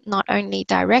including not only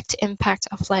direct impact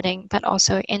of flooding, but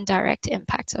also indirect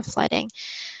impacts of flooding.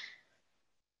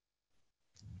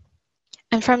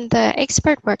 And from the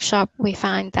expert workshop, we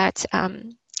find that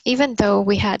even though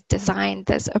we had designed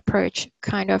this approach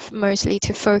kind of mostly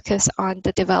to focus on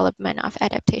the development of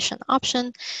adaptation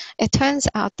option, it turns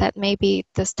out that maybe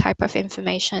this type of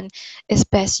information is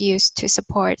best used to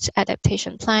support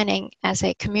adaptation planning as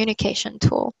a communication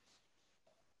tool.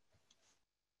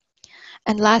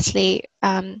 And lastly,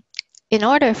 in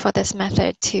order for this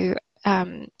method to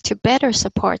better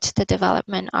support the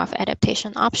development of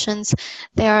adaptation options,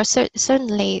 there are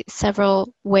certainly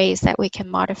several ways that we can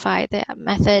modify the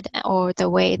method or the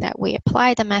way that we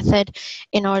apply the method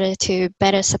in order to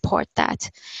better support that.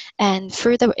 And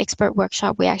through the expert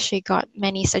workshop, we actually got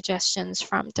many suggestions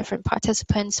from different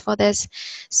participants for this.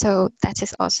 So that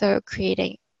is also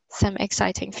creating some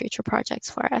exciting future projects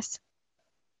for us.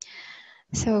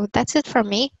 So that's it from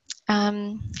me.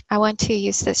 I want to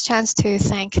use this chance to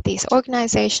thank these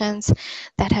organizations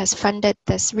that has funded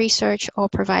this research or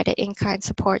provided in-kind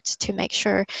support to make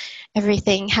sure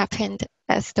everything happened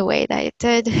as the way that it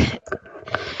did.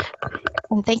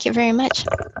 And thank you very much.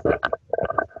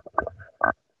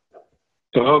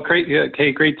 Oh, great. Yeah,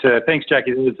 okay, great. Thanks,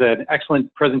 Jackie. It was an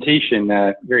excellent presentation,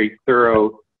 very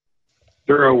thorough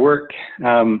work.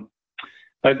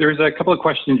 There's a couple of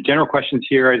questions, general questions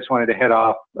here. I just wanted to head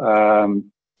off.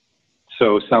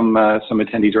 So some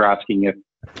attendees are asking if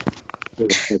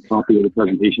a copy of the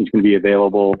presentation is going to be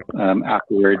available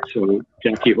afterwards. So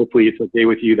Jackie, hopefully it's okay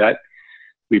with you that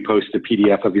we post a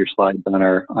PDF of your slides on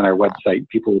our website.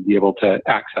 People will be able to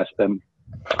access them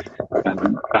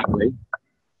that way.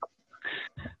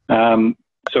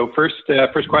 So first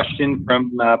question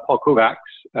from Paul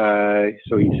Kovacs.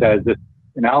 So he says, this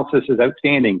analysis is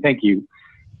outstanding. Thank you.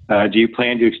 Do you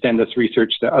plan to extend this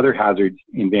research to other hazards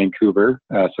in Vancouver?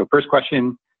 So first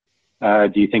question,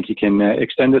 do you think you can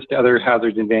extend this to other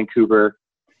hazards in Vancouver?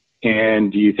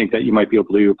 And do you think that you might be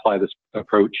able to apply this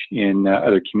approach in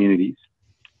other communities?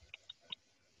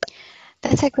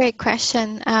 That's a great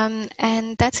question.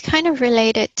 And that's kind of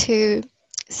related to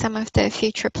some of the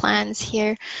future plans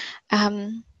here.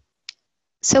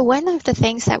 So one of the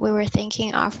things that we were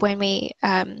thinking of when we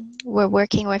were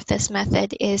working with this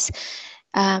method is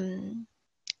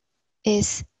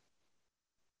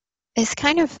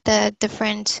kind of the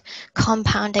different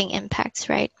compounding impacts,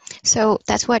 right? So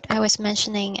that's what I was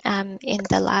mentioning in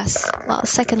the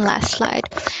second last slide,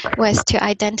 was to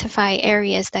identify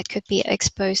areas that could be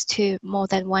exposed to more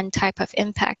than one type of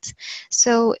impact.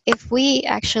 So if we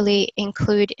actually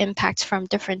include impacts from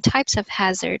different types of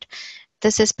hazard,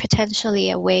 this is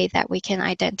potentially a way that we can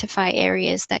identify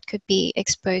areas that could be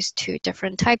exposed to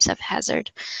different types of hazard.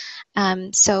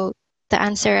 So the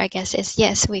answer, I guess, is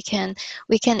yes. We can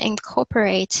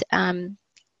incorporate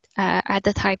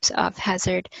other types of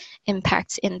hazard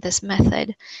impacts in this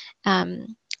method,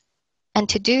 and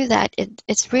to do that,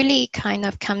 it's really kind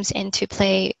of comes into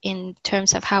play in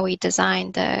terms of how we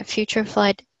design the future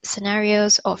flood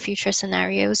scenarios, or future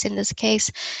scenarios in this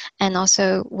case, and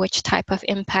also which type of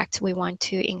impact we want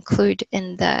to include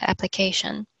in the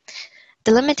application.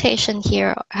 The limitation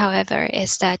here, however,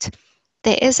 is that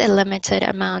there is a limited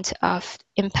amount of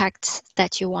impacts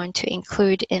that you want to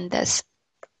include in this.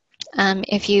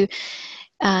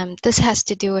 This has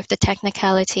to do with the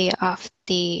technicality of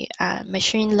the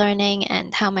machine learning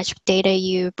and how much data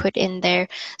you put in there.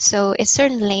 So it's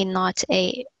certainly not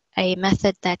a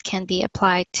method that can be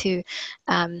applied to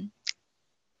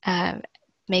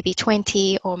maybe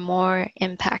 20 or more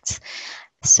impacts.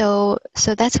 So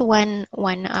that's one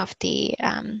of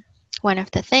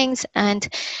the things, and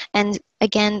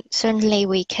again, certainly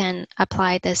we can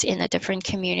apply this in a different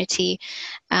community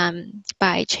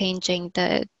by changing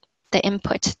the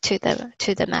input to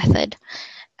the method.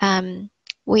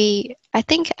 I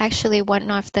think actually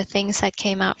one of the things that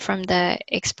came out from the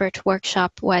expert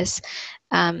workshop was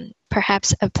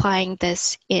perhaps applying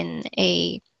this in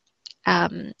a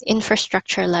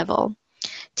infrastructure level,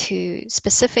 to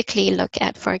specifically look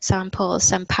at, for example,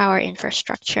 some power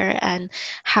infrastructure and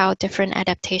how different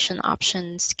adaptation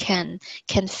options can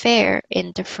fare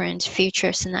in different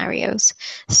future scenarios.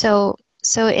 So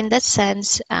in that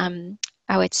sense,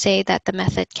 I would say that the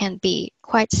method can be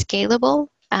quite scalable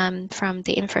from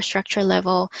the infrastructure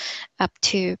level up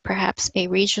to perhaps a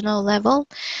regional level.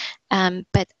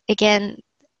 But again,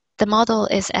 the model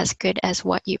is as good as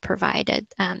what you provided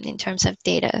in terms of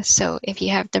data. So if you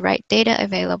have the right data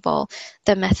available,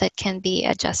 the method can be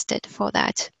adjusted for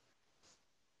that.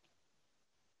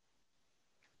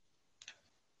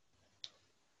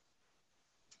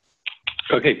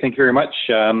 Okay, thank you very much.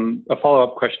 A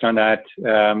follow-up question on that.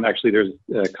 Actually, there's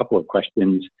a couple of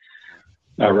questions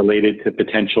related to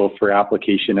potential for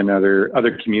application in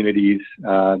other communities,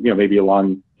 maybe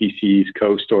along BC's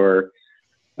coast or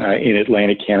in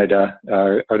Atlantic Canada.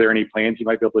 Are there any plans you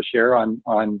might be able to share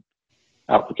on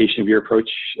application of your approach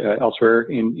elsewhere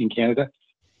in Canada?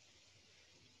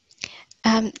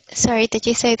 Sorry, did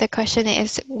you say the question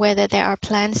is whether there are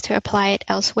plans to apply it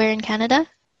elsewhere in Canada?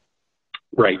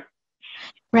 Right.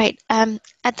 Right.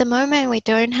 At the moment, we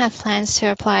don't have plans to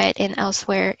apply it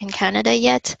elsewhere in Canada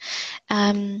yet.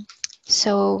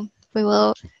 So we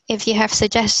will, if you have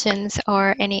suggestions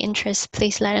or any interest,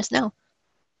 please let us know.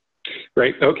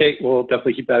 Right. Okay. We'll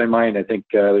definitely keep that in mind. I think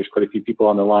there's quite a few people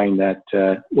on the line that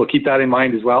will keep that in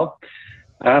mind as well.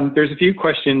 There's a few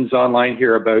questions online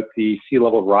here about the sea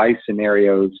level rise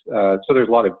scenarios. So there's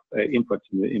a lot of inputs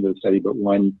into the study, but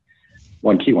one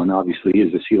key one obviously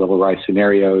is the sea level rise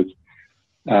scenarios.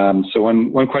 So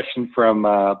one question from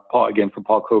Paul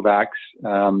Kovacs.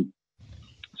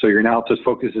 So your analysis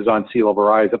focuses on sea level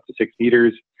rise up to 6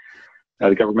 meters.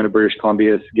 The government of British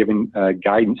Columbia has given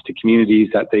guidance to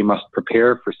communities that they must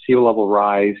prepare for sea level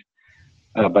rise,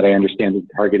 but I understand the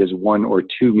target is 1 or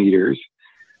 2 meters.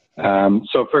 And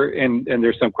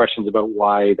there's some questions about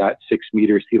why that 6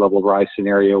 meter sea level rise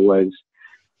scenario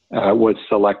was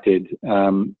selected.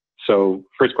 So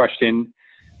first question,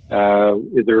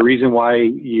 is there a reason why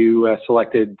you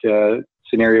selected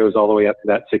scenarios all the way up to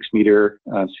that 6 meter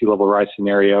sea level rise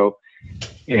scenario?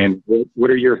 And what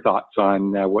are your thoughts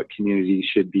on what communities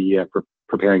should be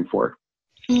preparing for?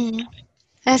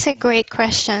 That's a great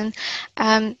question.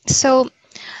 So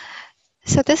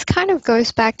this kind of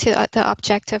goes back to the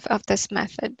objective of this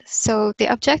method. So the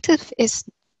objective is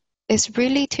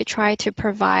really to try to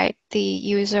provide the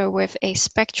user with a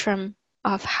spectrum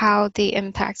of how the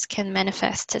impacts can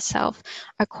manifest itself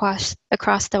across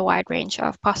the wide range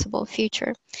of possible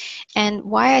future. And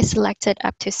why I selected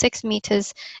up to 6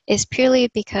 meters is purely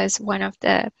because one of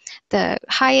the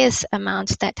highest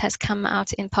amounts that has come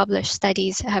out in published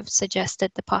studies have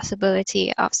suggested the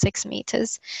possibility of 6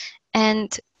 meters.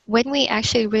 And when we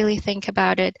actually really think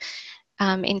about it,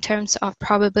 in terms of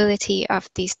probability of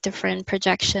these different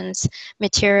projections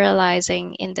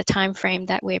materializing in the time frame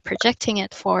that we're projecting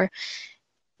it for,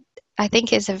 I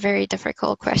think is a very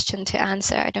difficult question to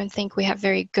answer. I don't think we have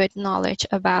very good knowledge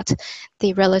about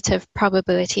the relative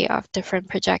probability of different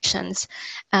projections,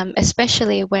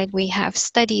 especially when we have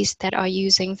studies that are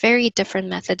using very different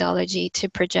methodology to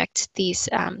project these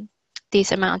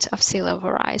amounts of sea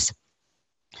level rise.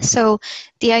 So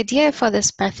the idea for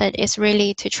this method is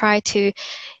really to try to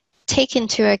take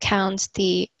into account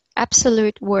the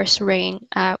absolute worst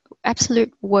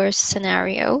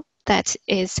scenario that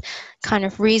is kind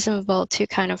of reasonable to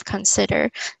kind of consider,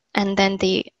 and then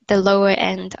the lower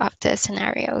end of the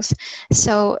scenarios.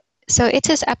 So it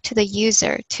is up to the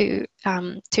user to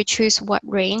choose what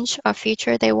range of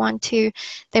future they want to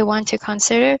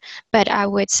consider, but I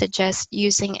would suggest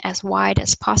using as wide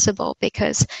as possible,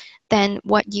 because then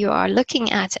what you are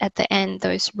looking at the end,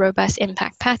 those robust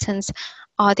impact patterns,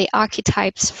 are the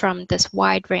archetypes from this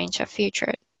wide range of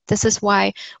future. This is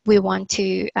why we want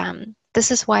to,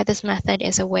 this is why this method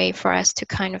is a way for us to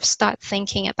kind of start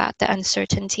thinking about the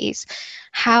uncertainties.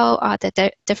 How are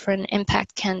the different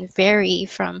impact can vary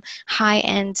from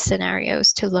high-end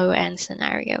scenarios to low-end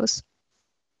scenarios?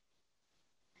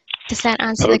 Does that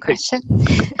answer the question?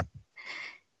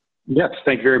 Yes,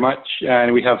 thank you very much.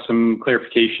 And we have some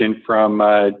clarification from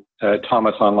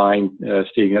Thomas online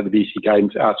stating that the BC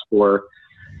guidance asks for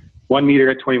 1 meter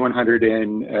at 2100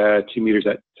 and 2 meters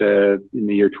at in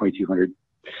the year 2200.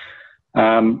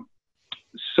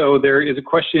 So there is a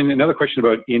question, another question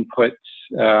about inputs.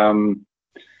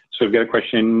 So we've got a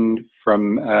question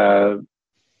from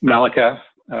Malika,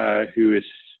 who is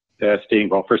stating,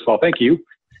 well, first of all, thank you.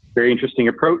 Very interesting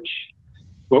approach.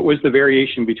 What was the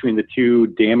variation between the two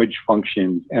damage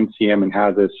functions, MCM and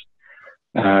HAZUS?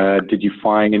 Did you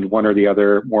find one or the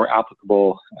other more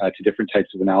applicable to different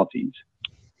types of analyses?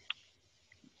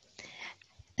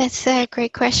 That's a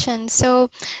great question. So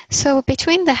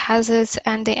between the HAZUS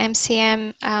and the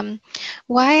MCM,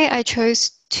 why I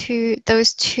chose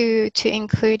those two to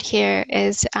include here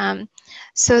is,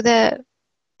 so the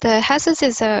HAZUS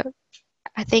is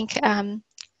I think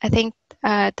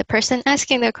the person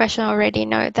asking the question already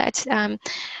know that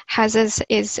HAZUS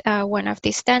is one of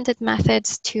the standard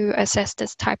methods to assess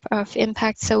this type of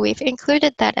impact. So we've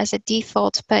included that as a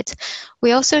default, but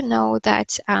we also know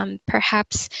that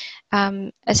perhaps,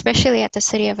 especially at the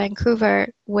City of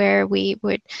Vancouver, where we're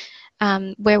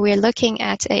looking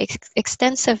at an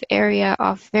extensive area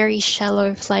of very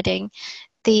shallow flooding,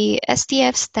 the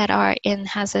SDFs that are in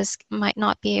HAZUS might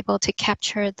not be able to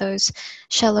capture those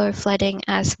shallow flooding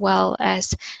as well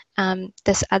as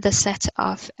this other set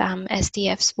of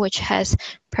SDFs, which has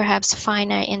perhaps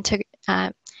finer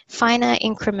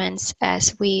increments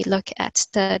as we look at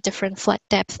the different flood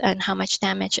depth and how much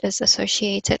damage is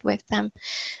associated with them.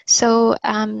 So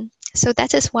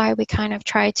that is why we kind of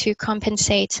try to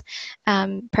compensate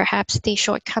perhaps the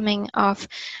shortcoming of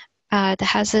the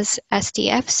HAZUS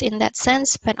SDFs in that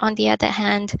sense, but on the other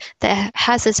hand, the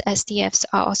HAZUS SDFs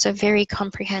are also very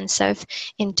comprehensive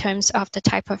in terms of the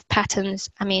type of patterns,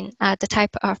 the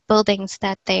type of buildings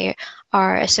that they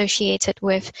are associated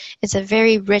with. It's a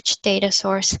very rich data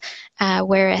source,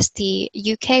 whereas the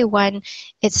UK one,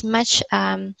 it's much,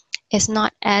 is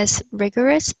not as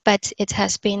rigorous, but it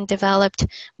has been developed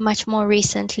much more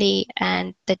recently,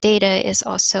 and the data is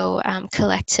also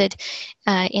collected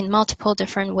in multiple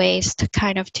different ways to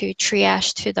kind of to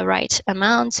triage to the right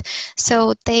amount.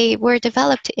 So they were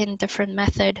developed in different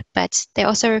method, but they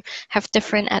also have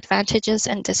different advantages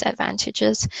and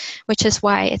disadvantages, which is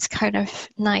why it's kind of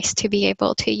nice to be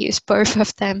able to use both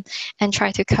of them and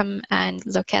try to come and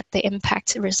look at the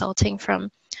impact resulting from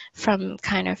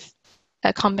kind of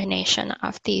a combination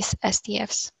of these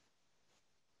SDFs.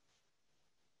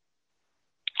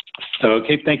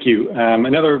 Okay, thank you.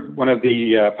 Another one of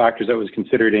the factors that was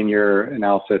considered in your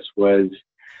analysis was,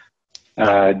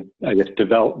 I guess,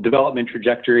 development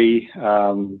trajectory,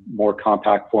 more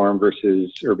compact form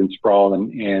versus urban sprawl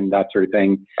and that sort of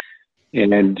thing.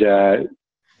 And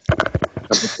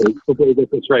hopefully I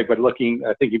get this right, but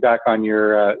thinking back on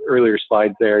your earlier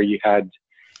slides there, you had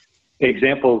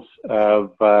examples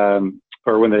of,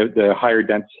 or when the higher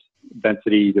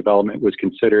density development was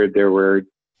considered, there were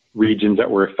regions that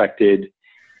were affected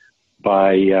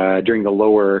by during the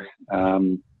lower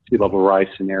sea level rise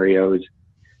scenarios,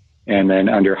 and then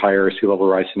under higher sea level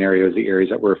rise scenarios, the areas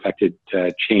that were affected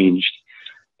changed.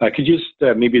 Could you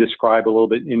just maybe describe in a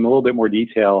little bit more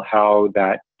detail how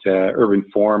that urban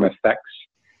form affects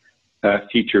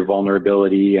future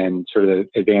vulnerability and sort of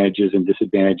the advantages and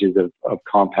disadvantages of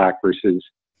compact versus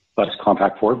less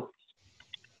compact form?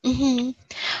 Mm-hmm.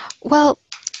 Well,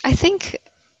 I think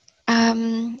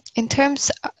in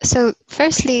terms, so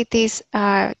firstly, these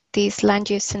land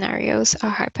use scenarios are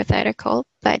hypothetical,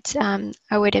 but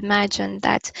I would imagine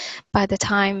that by the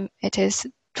time it is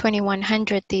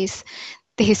 2100, these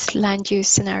land use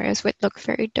scenarios would look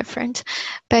very different.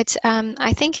 But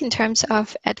I think in terms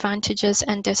of advantages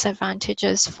and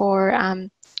disadvantages for,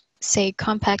 say,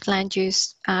 compact land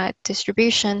use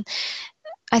distribution,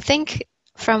 I think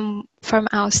from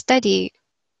our study,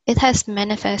 it has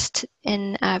manifest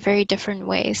in very different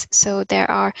ways. So there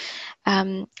are,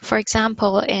 for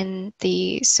example, in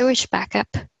the sewage backup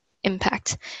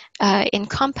impact, in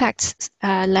compact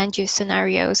land use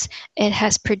scenarios, it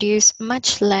has produced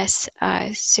much less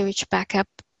sewage backup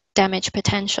damage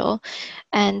potential.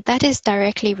 And that is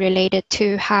directly related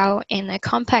to how in a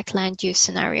compact land use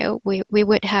scenario, we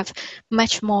would have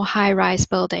much more high-rise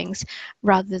buildings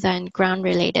rather than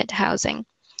ground-related housing.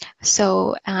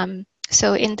 So,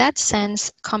 so in that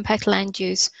sense, compact land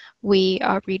use, we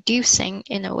are reducing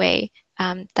in a way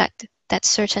that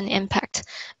certain impact.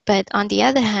 But on the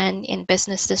other hand, in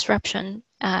business disruption,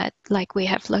 like we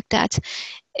have looked at,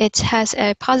 it has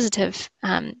a positive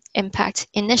impact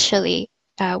initially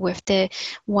with the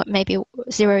maybe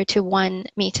 0 to 1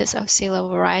 meters of sea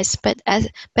level rise, but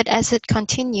as it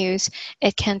continues,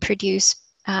 it can produce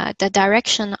the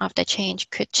direction of the change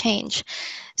could change.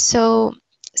 So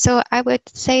I would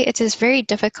say it is very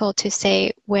difficult to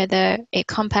say whether a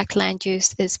compact land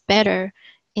use is better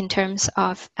in terms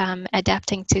of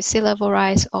adapting to sea level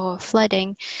rise or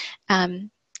flooding in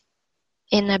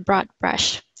a broad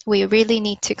brush. We really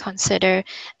need to consider,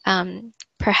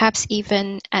 perhaps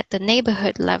even at the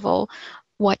neighborhood level,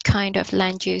 what kind of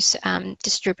land use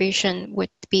distribution would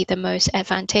be the most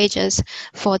advantageous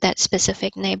for that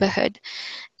specific neighborhood.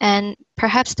 And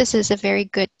perhaps this is a very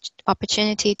good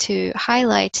opportunity to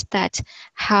highlight that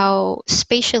how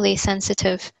spatially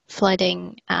sensitive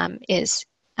flooding is,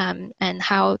 and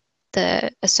how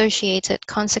the associated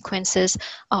consequences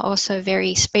are also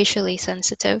very spatially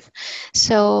sensitive.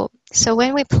 So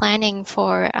when we're planning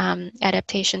for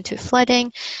adaptation to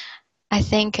flooding, I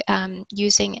think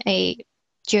using a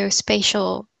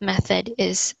geospatial method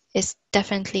is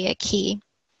definitely a key.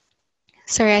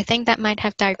 Sorry, I think that might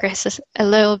have digressed a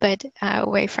little bit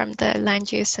away from the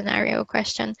land use scenario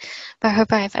question, but I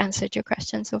hope I have answered your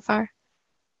question so far.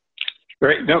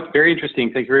 Right. No, very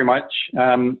interesting. Thank you very much.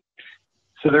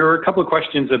 So there were a couple of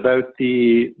questions about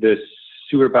the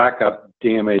sewer backup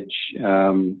damage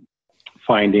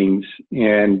findings,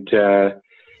 and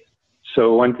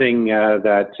so one thing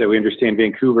that we understand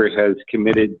Vancouver has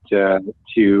committed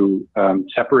to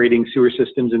separating sewer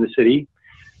systems in the city,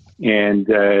 and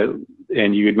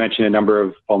you had mentioned a number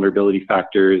of vulnerability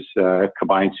factors: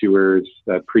 combined sewers,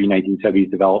 pre-1970s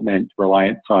development,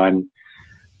 reliance on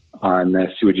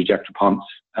sewage ejector pumps.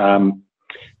 Do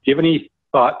you have any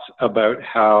thoughts about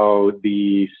how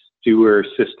the sewer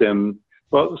system?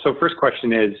 Well, so first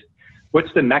question is,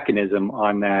 what's the mechanism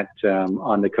on that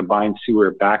on the combined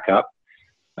sewer backup?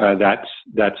 That's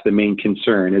the main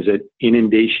concern. Is it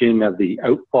inundation of the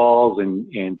outfalls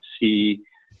and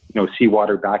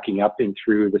seawater backing up in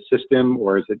through the system,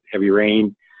 or is it heavy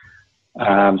rain?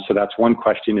 So that's one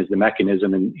question: is the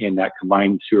mechanism in that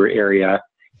combined sewer area?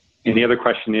 And the other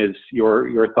question is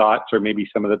your thoughts, or maybe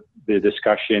some of the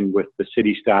discussion with the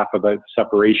city staff about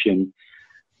separation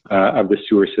of the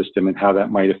sewer system and how that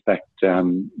might affect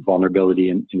vulnerability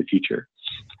in the future.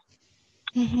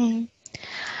 Mm-hmm.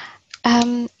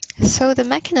 So the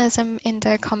mechanism in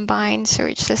the combined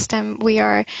sewage system, we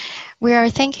are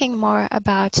thinking more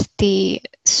about the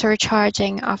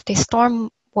surcharging of the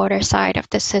stormwater side of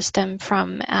the system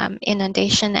from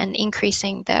inundation and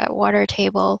increasing the water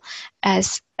table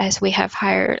as we have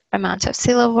higher amounts of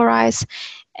sea level rise.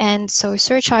 And so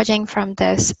surcharging from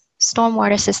this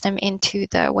stormwater system into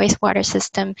the wastewater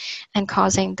system and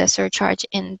causing the surcharge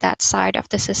in that side of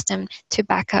the system to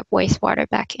back up wastewater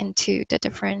back into the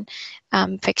different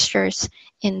fixtures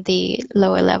in the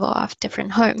lower level of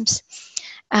different homes.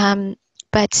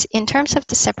 But in terms of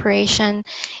the separation,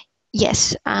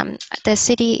 yes, the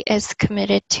city is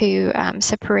committed to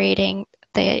separating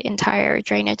the entire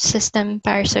drainage system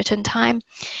by a certain time.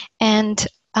 And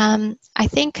I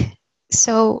think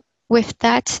so with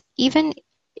that, even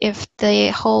if the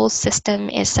whole system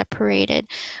is separated,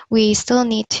 we still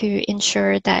need to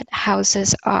ensure that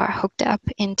houses are hooked up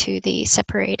into the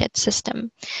separated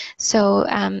system. So,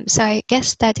 so I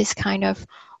guess that is kind of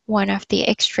one of the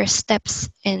extra steps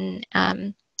in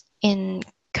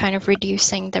kind of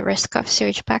reducing the risk of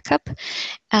sewage backup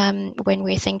when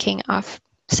we're thinking of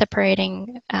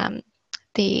separating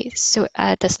the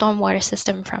stormwater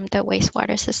system from the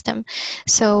wastewater system.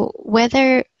 So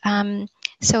whether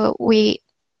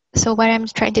so what I'm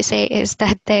trying to say is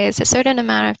that there's a certain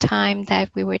amount of time that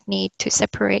we would need to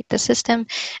separate the system,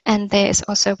 and there's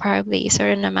also probably a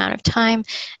certain amount of time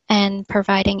and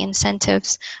providing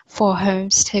incentives for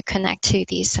homes to connect to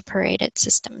these separated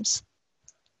systems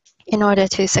in order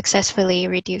to successfully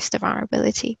reduce the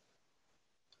vulnerability.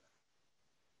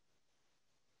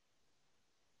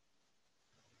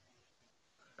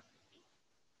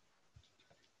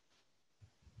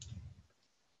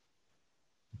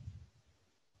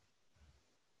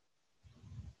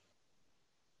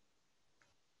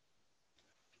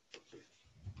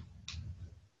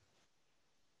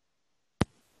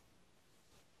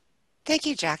 Thank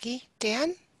you, Jackie.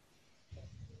 Dan?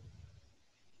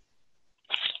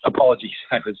 Apologies,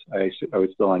 I was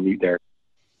still on mute there.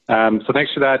 So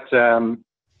thanks for that.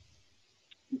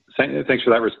 Thanks for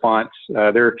that response.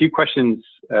 There are a few questions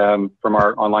from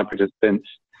our online participants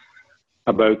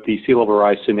about the sea level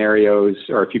rise scenarios,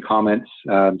 or a few comments.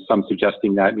 Some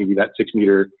suggesting that maybe that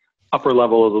 6-meter upper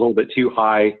level is a little bit too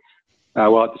high.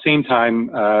 While at the same time,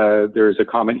 there's a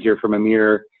comment here from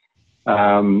Amir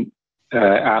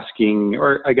asking,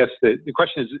 or I guess the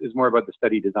question is more about the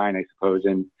study design, I suppose,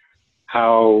 and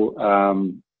how,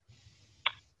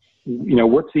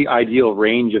 what's the ideal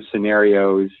range of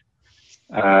scenarios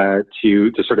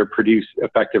to sort of produce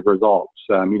effective results?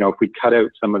 If we cut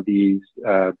out some of these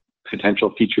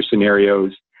potential feature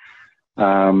scenarios,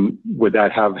 would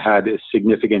that have had a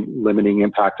significant limiting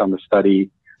impact on the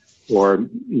study, or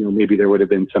maybe there would have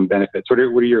been some benefits? What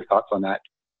are your thoughts on that?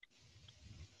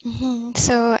 Mm-hmm.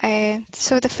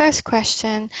 So the first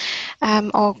question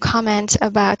or comment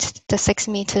about the 6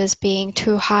 meters being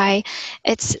too high,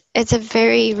 it's a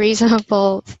very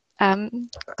reasonable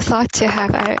thought to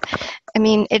have. I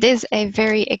mean, it is a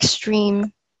very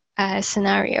extreme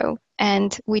scenario,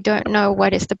 and we don't know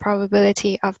what is the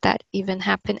probability of that even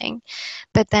happening.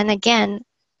 But then again,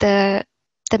 the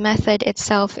method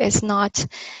itself is not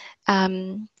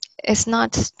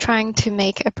trying to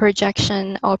make a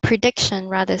projection or prediction,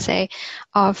 rather say,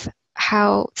 of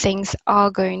how things are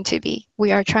going to be.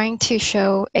 We are trying to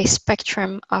show a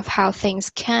spectrum of how things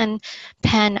can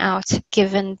pan out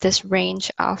given this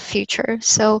range of future.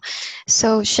 So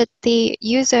should the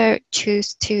user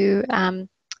choose to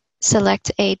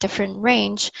select a different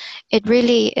range, it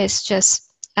really is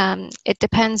just, it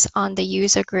depends on the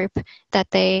user group that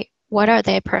what are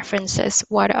their preferences,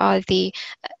 what are the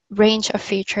range of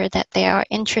feature that they are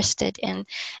interested in.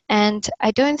 And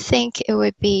I don't think it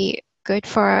would be good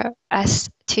for us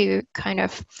to kind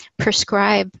of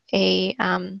prescribe the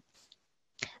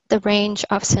range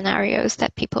of scenarios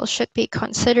that people should be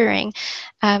considering,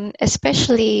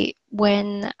 especially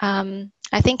when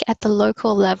I think at the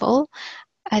local level,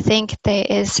 I think there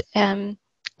is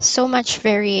so much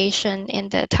variation in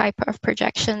the type of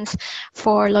projections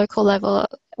for local level.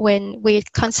 When we're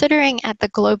considering at the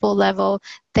global level,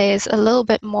 there's a little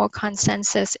bit more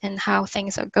consensus in how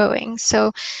things are going.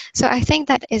 So I think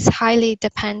that is highly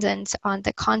dependent on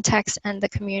the context and the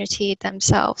community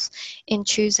themselves in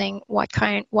choosing what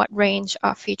range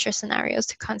of future scenarios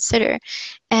to consider.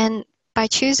 And by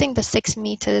choosing the 6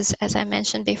 meters, as I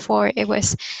mentioned before, it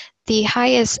was the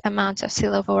highest amount of sea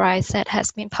level rise that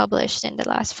has been published in the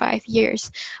last 5 years,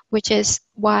 which is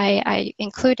why I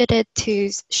included it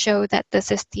to show that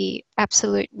this is the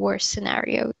absolute worst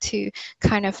scenario to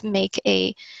kind of make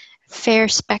a fair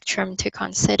spectrum to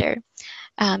consider.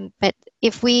 But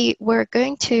if we were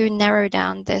going to narrow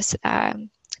down this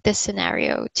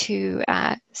scenario to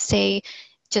say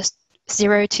just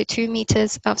 0 to 2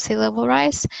 meters of sea level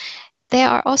rise, there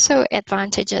are also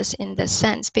advantages in this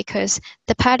sense, because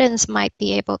the patterns might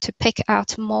be able to pick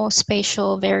out more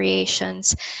spatial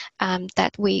variations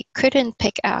that we couldn't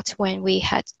pick out when we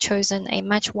had chosen a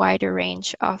much wider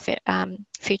range of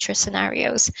future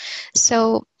scenarios.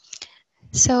 So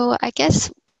I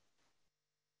guess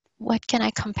what can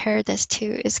I compare this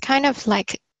to is kind of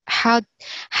like how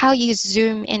you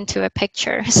zoom into a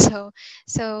picture. So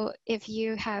if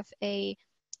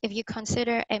you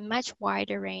consider a much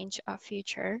wider range of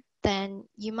future, then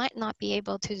you might not be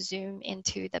able to zoom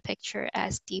into the picture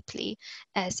as deeply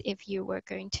as if you were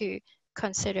going to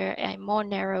consider a more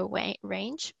narrow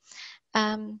range.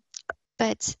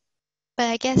 But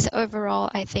I guess overall,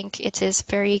 I think it is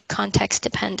very context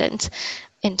dependent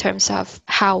in terms of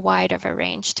how wide of a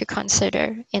range to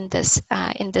consider in this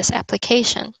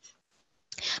application.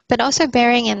 But also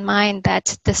bearing in mind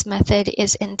that this method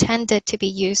is intended to be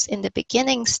used in the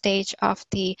beginning stage of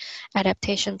the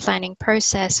adaptation planning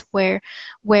process, where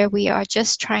we are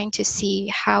just trying to see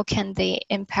how can the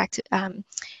impact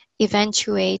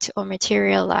eventuate or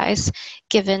materialize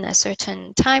given a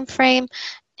certain time frame,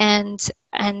 and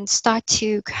start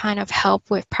to kind of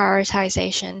help with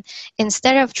prioritization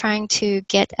instead of trying to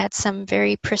get at some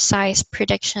very precise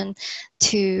prediction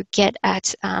to get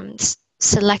at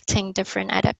selecting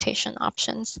different adaptation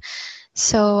options.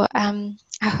 So I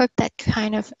hope that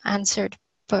kind of answered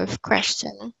both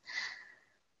questions.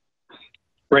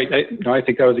 Right. I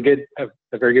think that was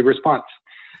a very good response.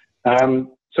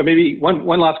 So maybe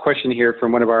one last question here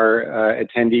from one of our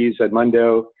attendees,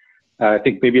 Edmundo. I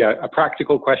think maybe a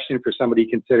practical question for somebody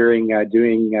considering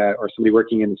doing or somebody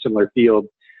working in a similar field.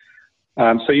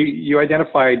 So you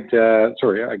identified,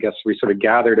 I guess we sort of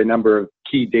gathered a number of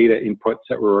key data inputs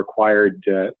that were required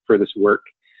for this work.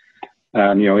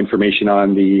 Information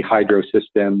on the hydro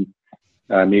system,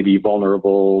 maybe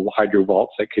vulnerable hydro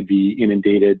vaults that could be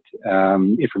inundated,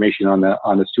 information on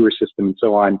the sewer system, and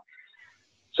so on.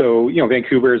 So,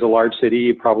 Vancouver is a large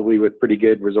city, probably with pretty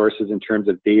good resources in terms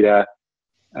of data.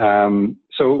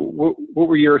 So what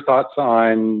were your thoughts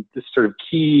on the sort of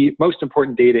key, most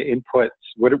important data inputs?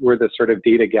 What were the sort of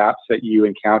data gaps that you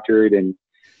encountered, and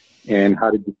how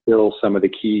did you fill some of the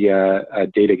key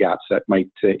data gaps that might,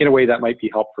 in a way that might be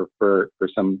helpful for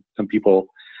some people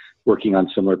working on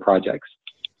similar projects?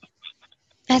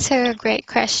 That's a great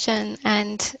question,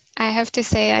 and I have to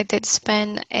say I did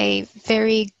spend a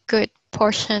very good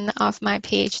portion of my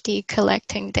PhD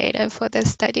collecting data for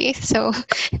this study, so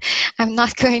I'm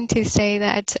not going to say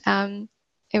that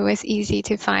it was easy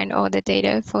to find all the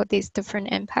data for these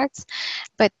different impacts,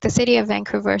 but the city of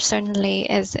Vancouver certainly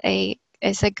is a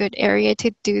good area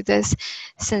to do this,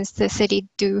 since the city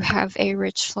do have a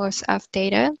rich source of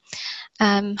data.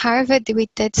 However, we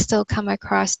did still come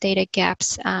across data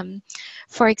gaps.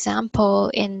 For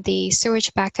example, in the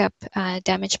sewage backup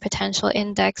damage potential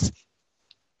index,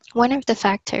 one of the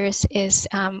factors is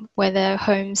whether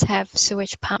homes have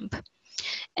sewage pump.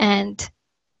 And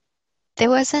there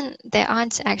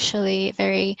aren't actually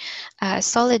very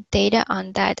solid data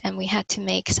on that, and we had to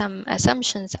make some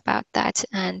assumptions about that.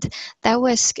 And that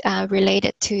was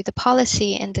related to the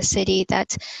policy in the city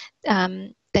that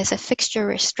there's a fixture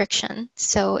restriction.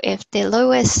 So if the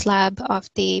lowest slab of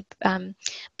the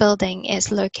building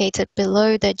is located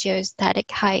below the geostatic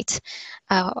height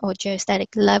or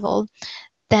geostatic level,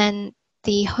 then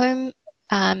the home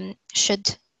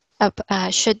should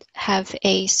have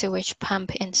a sewage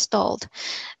pump installed.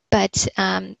 But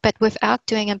without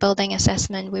doing a building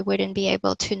assessment, we wouldn't be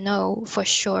able to know for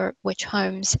sure which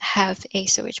homes have a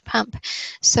sewage pump.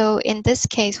 So in this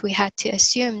case, we had to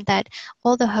assume that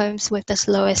all the homes with this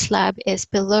lowest slab is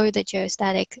below the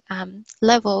geostatic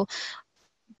level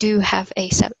do have a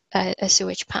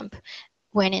sewage pump,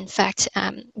 when in fact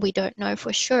we don't know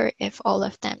for sure if all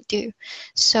of them do.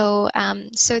 So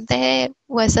so there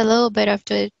was a little bit of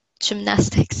the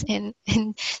gymnastics in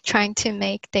trying to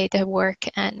make data work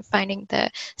and finding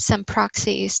some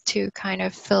proxies to kind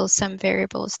of fill some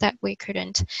variables that we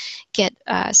couldn't get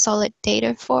solid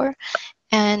data for.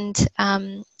 And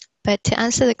but to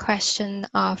answer the question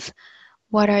of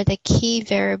what are the key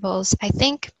variables, I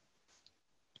think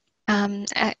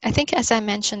as I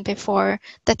mentioned before,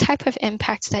 the type of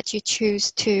impacts that you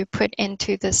choose to put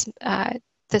into this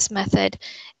method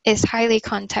is highly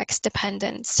context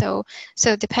dependent. So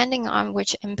depending on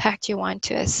which impact you want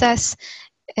to assess,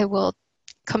 it will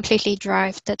completely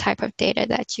drive the type of data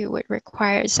that you would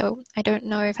require. So I don't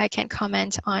know if I can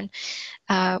comment on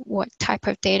what type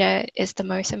of data is the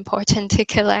most important to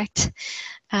collect.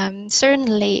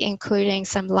 Certainly including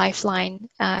some lifeline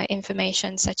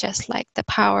information, such as like the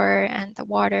power and the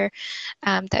water,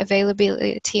 the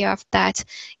availability of that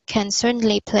can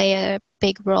certainly play a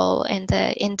big role in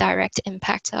the indirect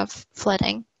impact of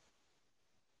flooding.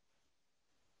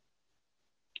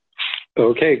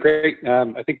 Okay, great.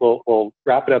 I think we'll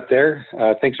wrap it up there.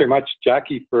 Thanks very much,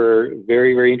 Jackie, for a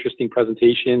very, very interesting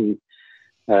presentation.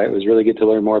 It was really good to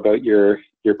learn more about your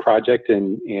project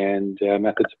and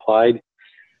methods applied.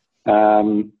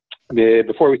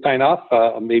 Before we sign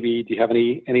off, maybe do you have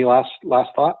any last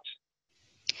thoughts?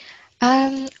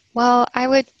 Well, I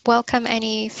would welcome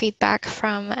any feedback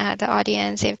from the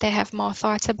audience if they have more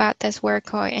thoughts about this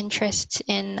work or interest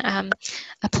in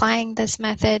applying this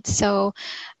method. So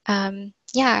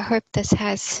yeah, I hope this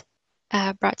has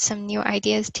brought some new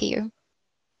ideas to you.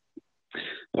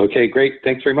 Okay, great.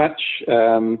 Thanks very much.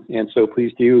 And so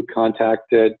please do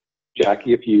contact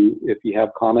Jackie if you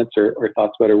have comments or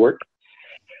thoughts about her work.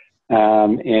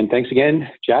 And thanks again,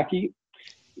 Jackie.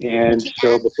 And Thank you,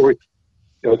 so Dan. before,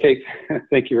 okay,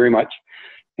 thank you very much.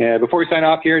 Before we sign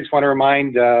off here, I just want to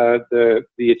remind the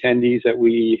attendees that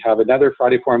we have another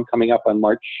Friday Forum coming up on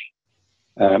March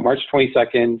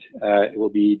 22nd. It will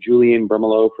be Julian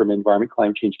Bermelo from Environment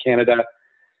Climate Change Canada,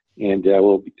 and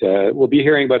we'll be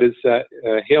hearing about his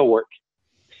hail work.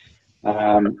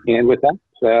 And with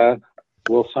that,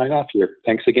 we'll sign off here.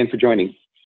 Thanks again for joining.